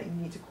 And that you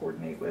need to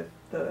coordinate with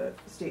the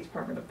State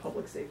Department of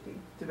Public Safety,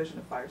 Division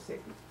of Fire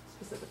Safety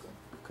specifically.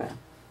 okay.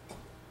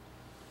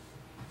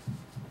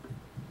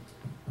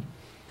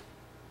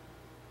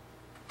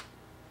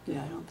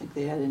 Yeah, I don't think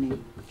they had any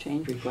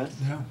change requests.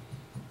 Yeah.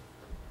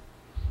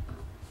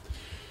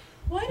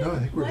 Why No, I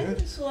think we're why do good.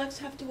 the selects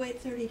have to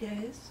wait 30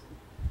 days?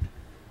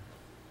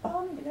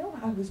 You know,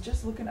 I was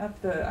just looking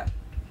up the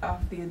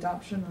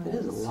adoption It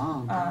rules. is a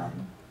long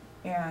time.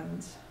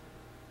 And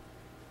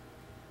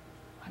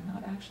I'm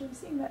not actually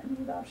seeing that in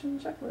the adoption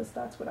checklist.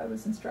 That's what I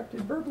was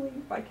instructed verbally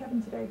by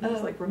Kevin today. He was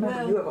Oh, like, remember,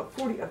 well- you have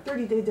a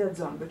 30-day dead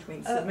zone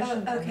between submission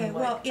and Okay, then,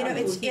 like, well, you know,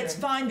 actual it's hearing.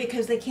 fine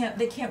because they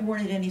can't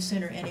warn it any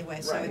sooner anyway,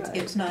 so Right,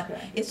 it's right, not,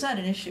 okay. it's not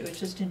an issue, it's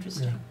just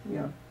interesting.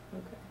 Yeah, okay.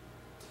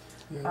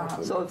 Yeah, that's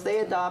what- So if they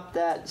adopt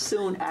that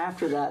soon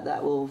after that,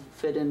 that will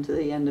fit into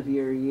the end of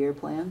your year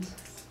plans?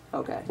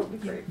 Okay, That'd be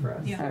great for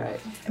us. Yeah. all right,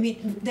 I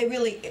mean, they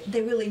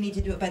really need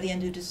to do it by the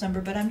end of December,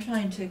 but I don't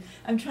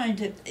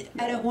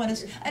want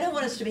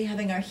us to be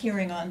having our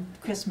hearing on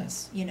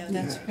Christmas, you know,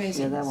 that's Yeah.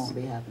 crazy. yeah, that won't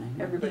be happening.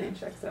 Everybody Yeah.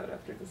 checks out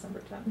after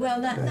December 10th.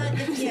 Well, not,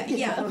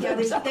 yeah,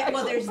 there's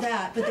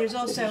that, but there's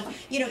also,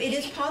 you know, it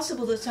is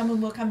possible that someone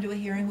will come to a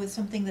hearing with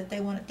something that they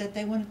want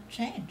to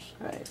change.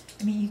 Right,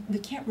 I mean, we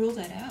can't rule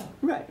that out.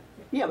 right,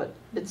 yeah, but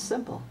it's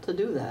simple to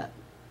do that,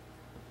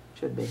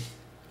 should be.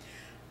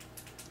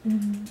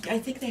 I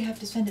think they have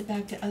to send it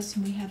back to us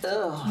and we have to,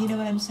 Ugh. you know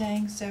what I'm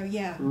saying? So,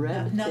 yeah,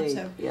 Red not tape,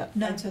 so, yeah,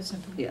 not so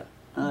simple. yeah,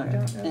 all I right,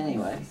 don't know if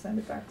anyway. I can send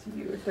it back to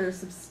you. If there are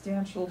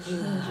substantial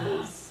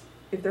changes,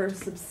 if there are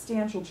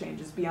substantial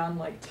changes beyond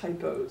like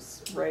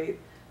typos, right?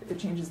 If it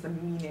changes the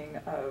meaning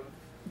of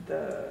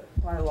the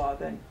bylaw,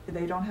 then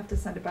they don't have to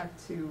send it back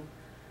to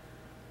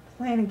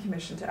planning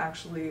commission to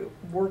actually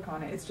work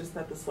on it. It's just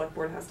that the select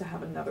board has to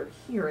have another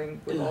hearing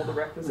with all the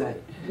requisite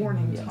Right.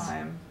 warning Yes.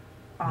 time.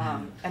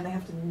 And they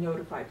have to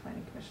notify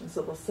planning commission,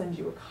 so they'll send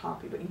you a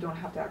copy, but you don't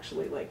have to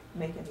actually like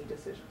make any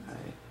decisions. Right.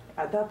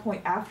 At that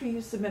point, after you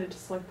submit it to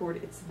select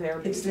board, it's their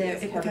baby. It's there-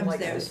 As it Kevin becomes likes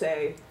theirs. to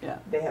say, Yeah.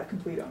 they have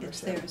complete ownership.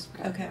 It's theirs.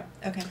 Okay.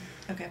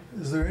 Okay.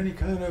 Is there any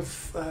kind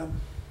of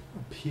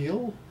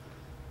appeal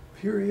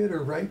period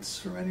or rights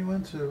from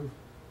anyone to,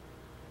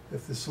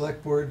 if the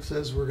select board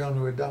says we're going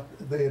to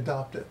they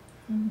adopt it?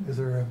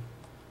 Mhm.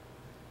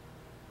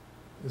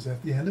 Is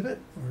that the end of it,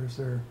 or is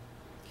there?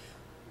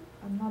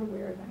 I'm not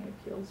aware of any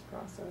appeals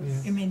process.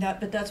 Yeah. I mean, that,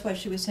 but that's why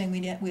she was saying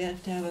we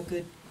have to have a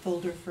good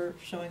folder for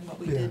showing what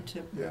we Yeah. did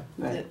to, Yeah.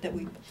 Right.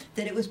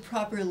 that it was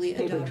properly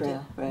Paper adopted.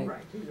 trail, right.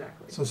 Right,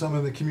 exactly. So someone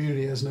in the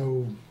community has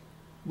no,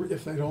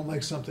 if they don't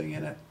like something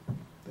in it,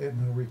 they have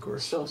no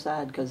recourse. So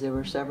sad, because there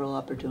were several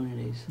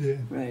opportunities, Yeah.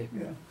 right,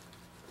 Yeah.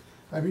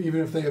 I mean,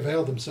 even if they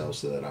avail themselves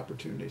to that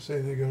opportunity,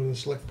 say they go to the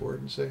select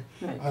board and say,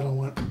 right, I don't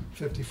want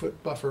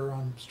 50-foot buffer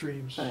on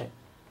streams. right,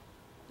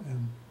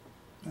 And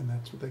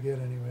that's what they get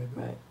anyway.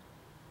 But right,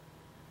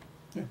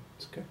 yeah,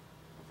 it's okay.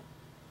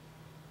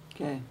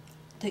 okay,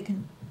 They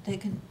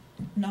can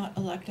not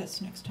elect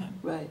us next time.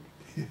 right.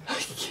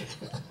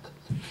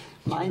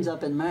 Mine's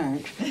up in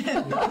March.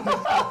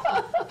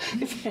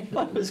 If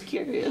anyone was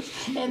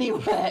curious.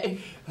 Anyway,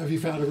 Have you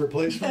found a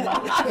replacement?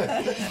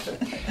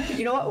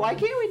 you know what, why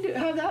can't we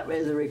have that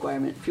as a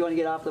requirement? If you want to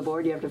get off the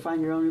board, you have to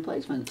find your own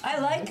replacement. I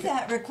like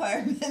that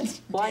requirement.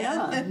 Why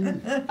not?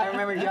 I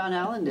remember John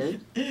Allen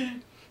did.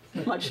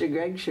 Much to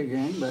Greg's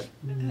chagrin, but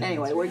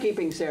anyway, we're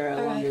keeping Sarah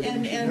All longer right,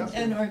 than and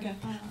she Orca.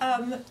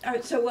 All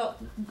right, so, well,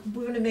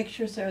 we want to make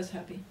sure Sarah's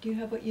happy. Do you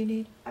have what you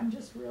need? I'm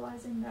just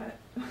realizing that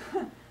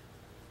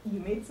you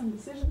made some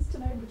decisions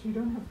tonight, but you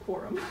don't have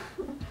quorum.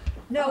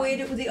 No,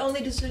 the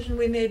only decision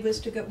we made was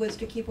to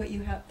keep what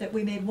you have, that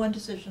we made one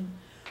decision,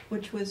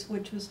 which was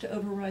to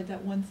override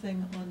that one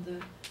thing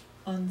on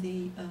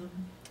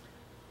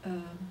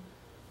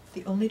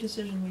the only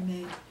decision we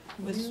made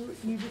was.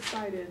 You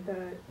decided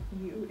that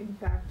you, in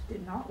fact,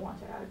 did not want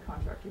to add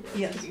contractor yards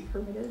Yes. to be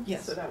permitted.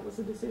 Yes. So that was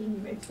a decision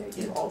you made today.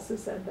 Yes. You also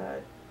said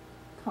that,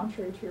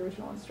 contrary to your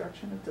original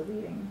instruction of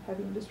deleting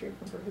heavy industry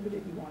from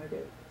prohibited, you wanted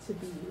it to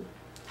be.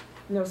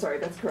 No, sorry,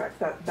 that's correct.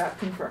 That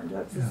confirmed.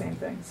 That's the Yeah. same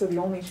thing. So the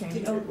only change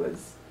you The did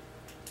was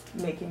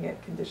making it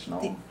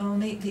conditional, The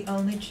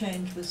only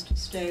change was to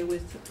stay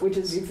with. which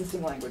is the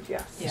existing language.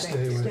 Yes. Yeah, Thank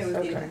Stay you. with- stay with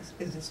Okay.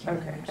 the existing.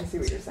 Okay, language. I see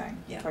what you're saying.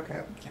 Yeah. Okay.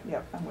 Yeah.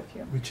 Yep, I'm with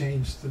you. We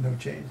changed the no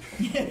change.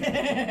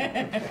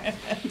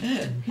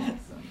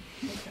 Awesome.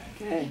 Okay.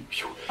 Okay,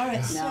 All right, now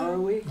are so,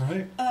 we? All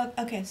right.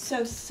 okay,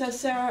 so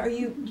Sarah,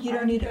 you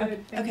don't need, I'm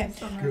good. Thank okay. you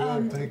so much.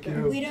 Good, thank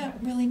you. We don't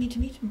really need to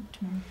meet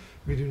tomorrow.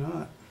 We do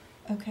not.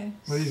 Okay.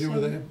 What do you do so-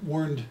 with a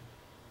warned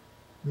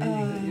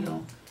meeting that you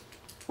don't?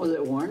 Was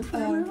it warned for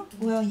tomorrow?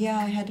 Well, yeah,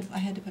 I had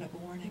to put up a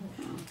warning.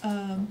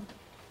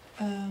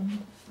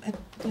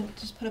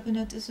 just put up a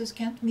note that says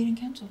meeting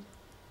canceled,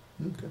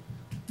 Okay.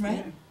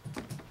 right?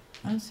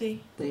 I don't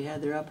see, They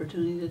had their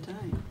opportunity at the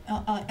time.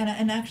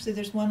 and actually,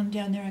 there's one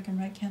down there I can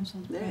write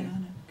canceled right There.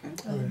 on it.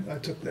 Okay. All right, I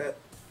took that.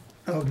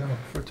 Oh, no,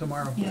 for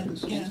tomorrow. Yeah,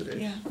 This is yeah,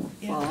 today's. yeah,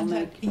 yeah. Well, I'll in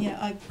fact,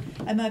 yeah,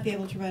 I might be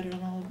able to write it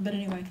on all of them, but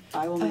anyway,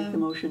 I will make the Um,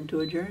 motion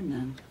to adjourn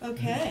then.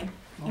 okay.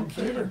 All in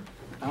favor?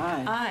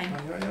 Aye. Aye.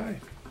 Aye, aye,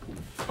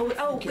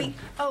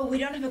 aye. We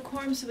don't have a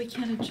quorum, so we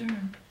can't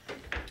adjourn.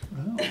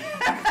 Well,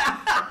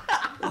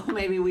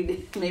 Maybe we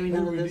did, maybe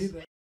none of we this. need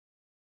that.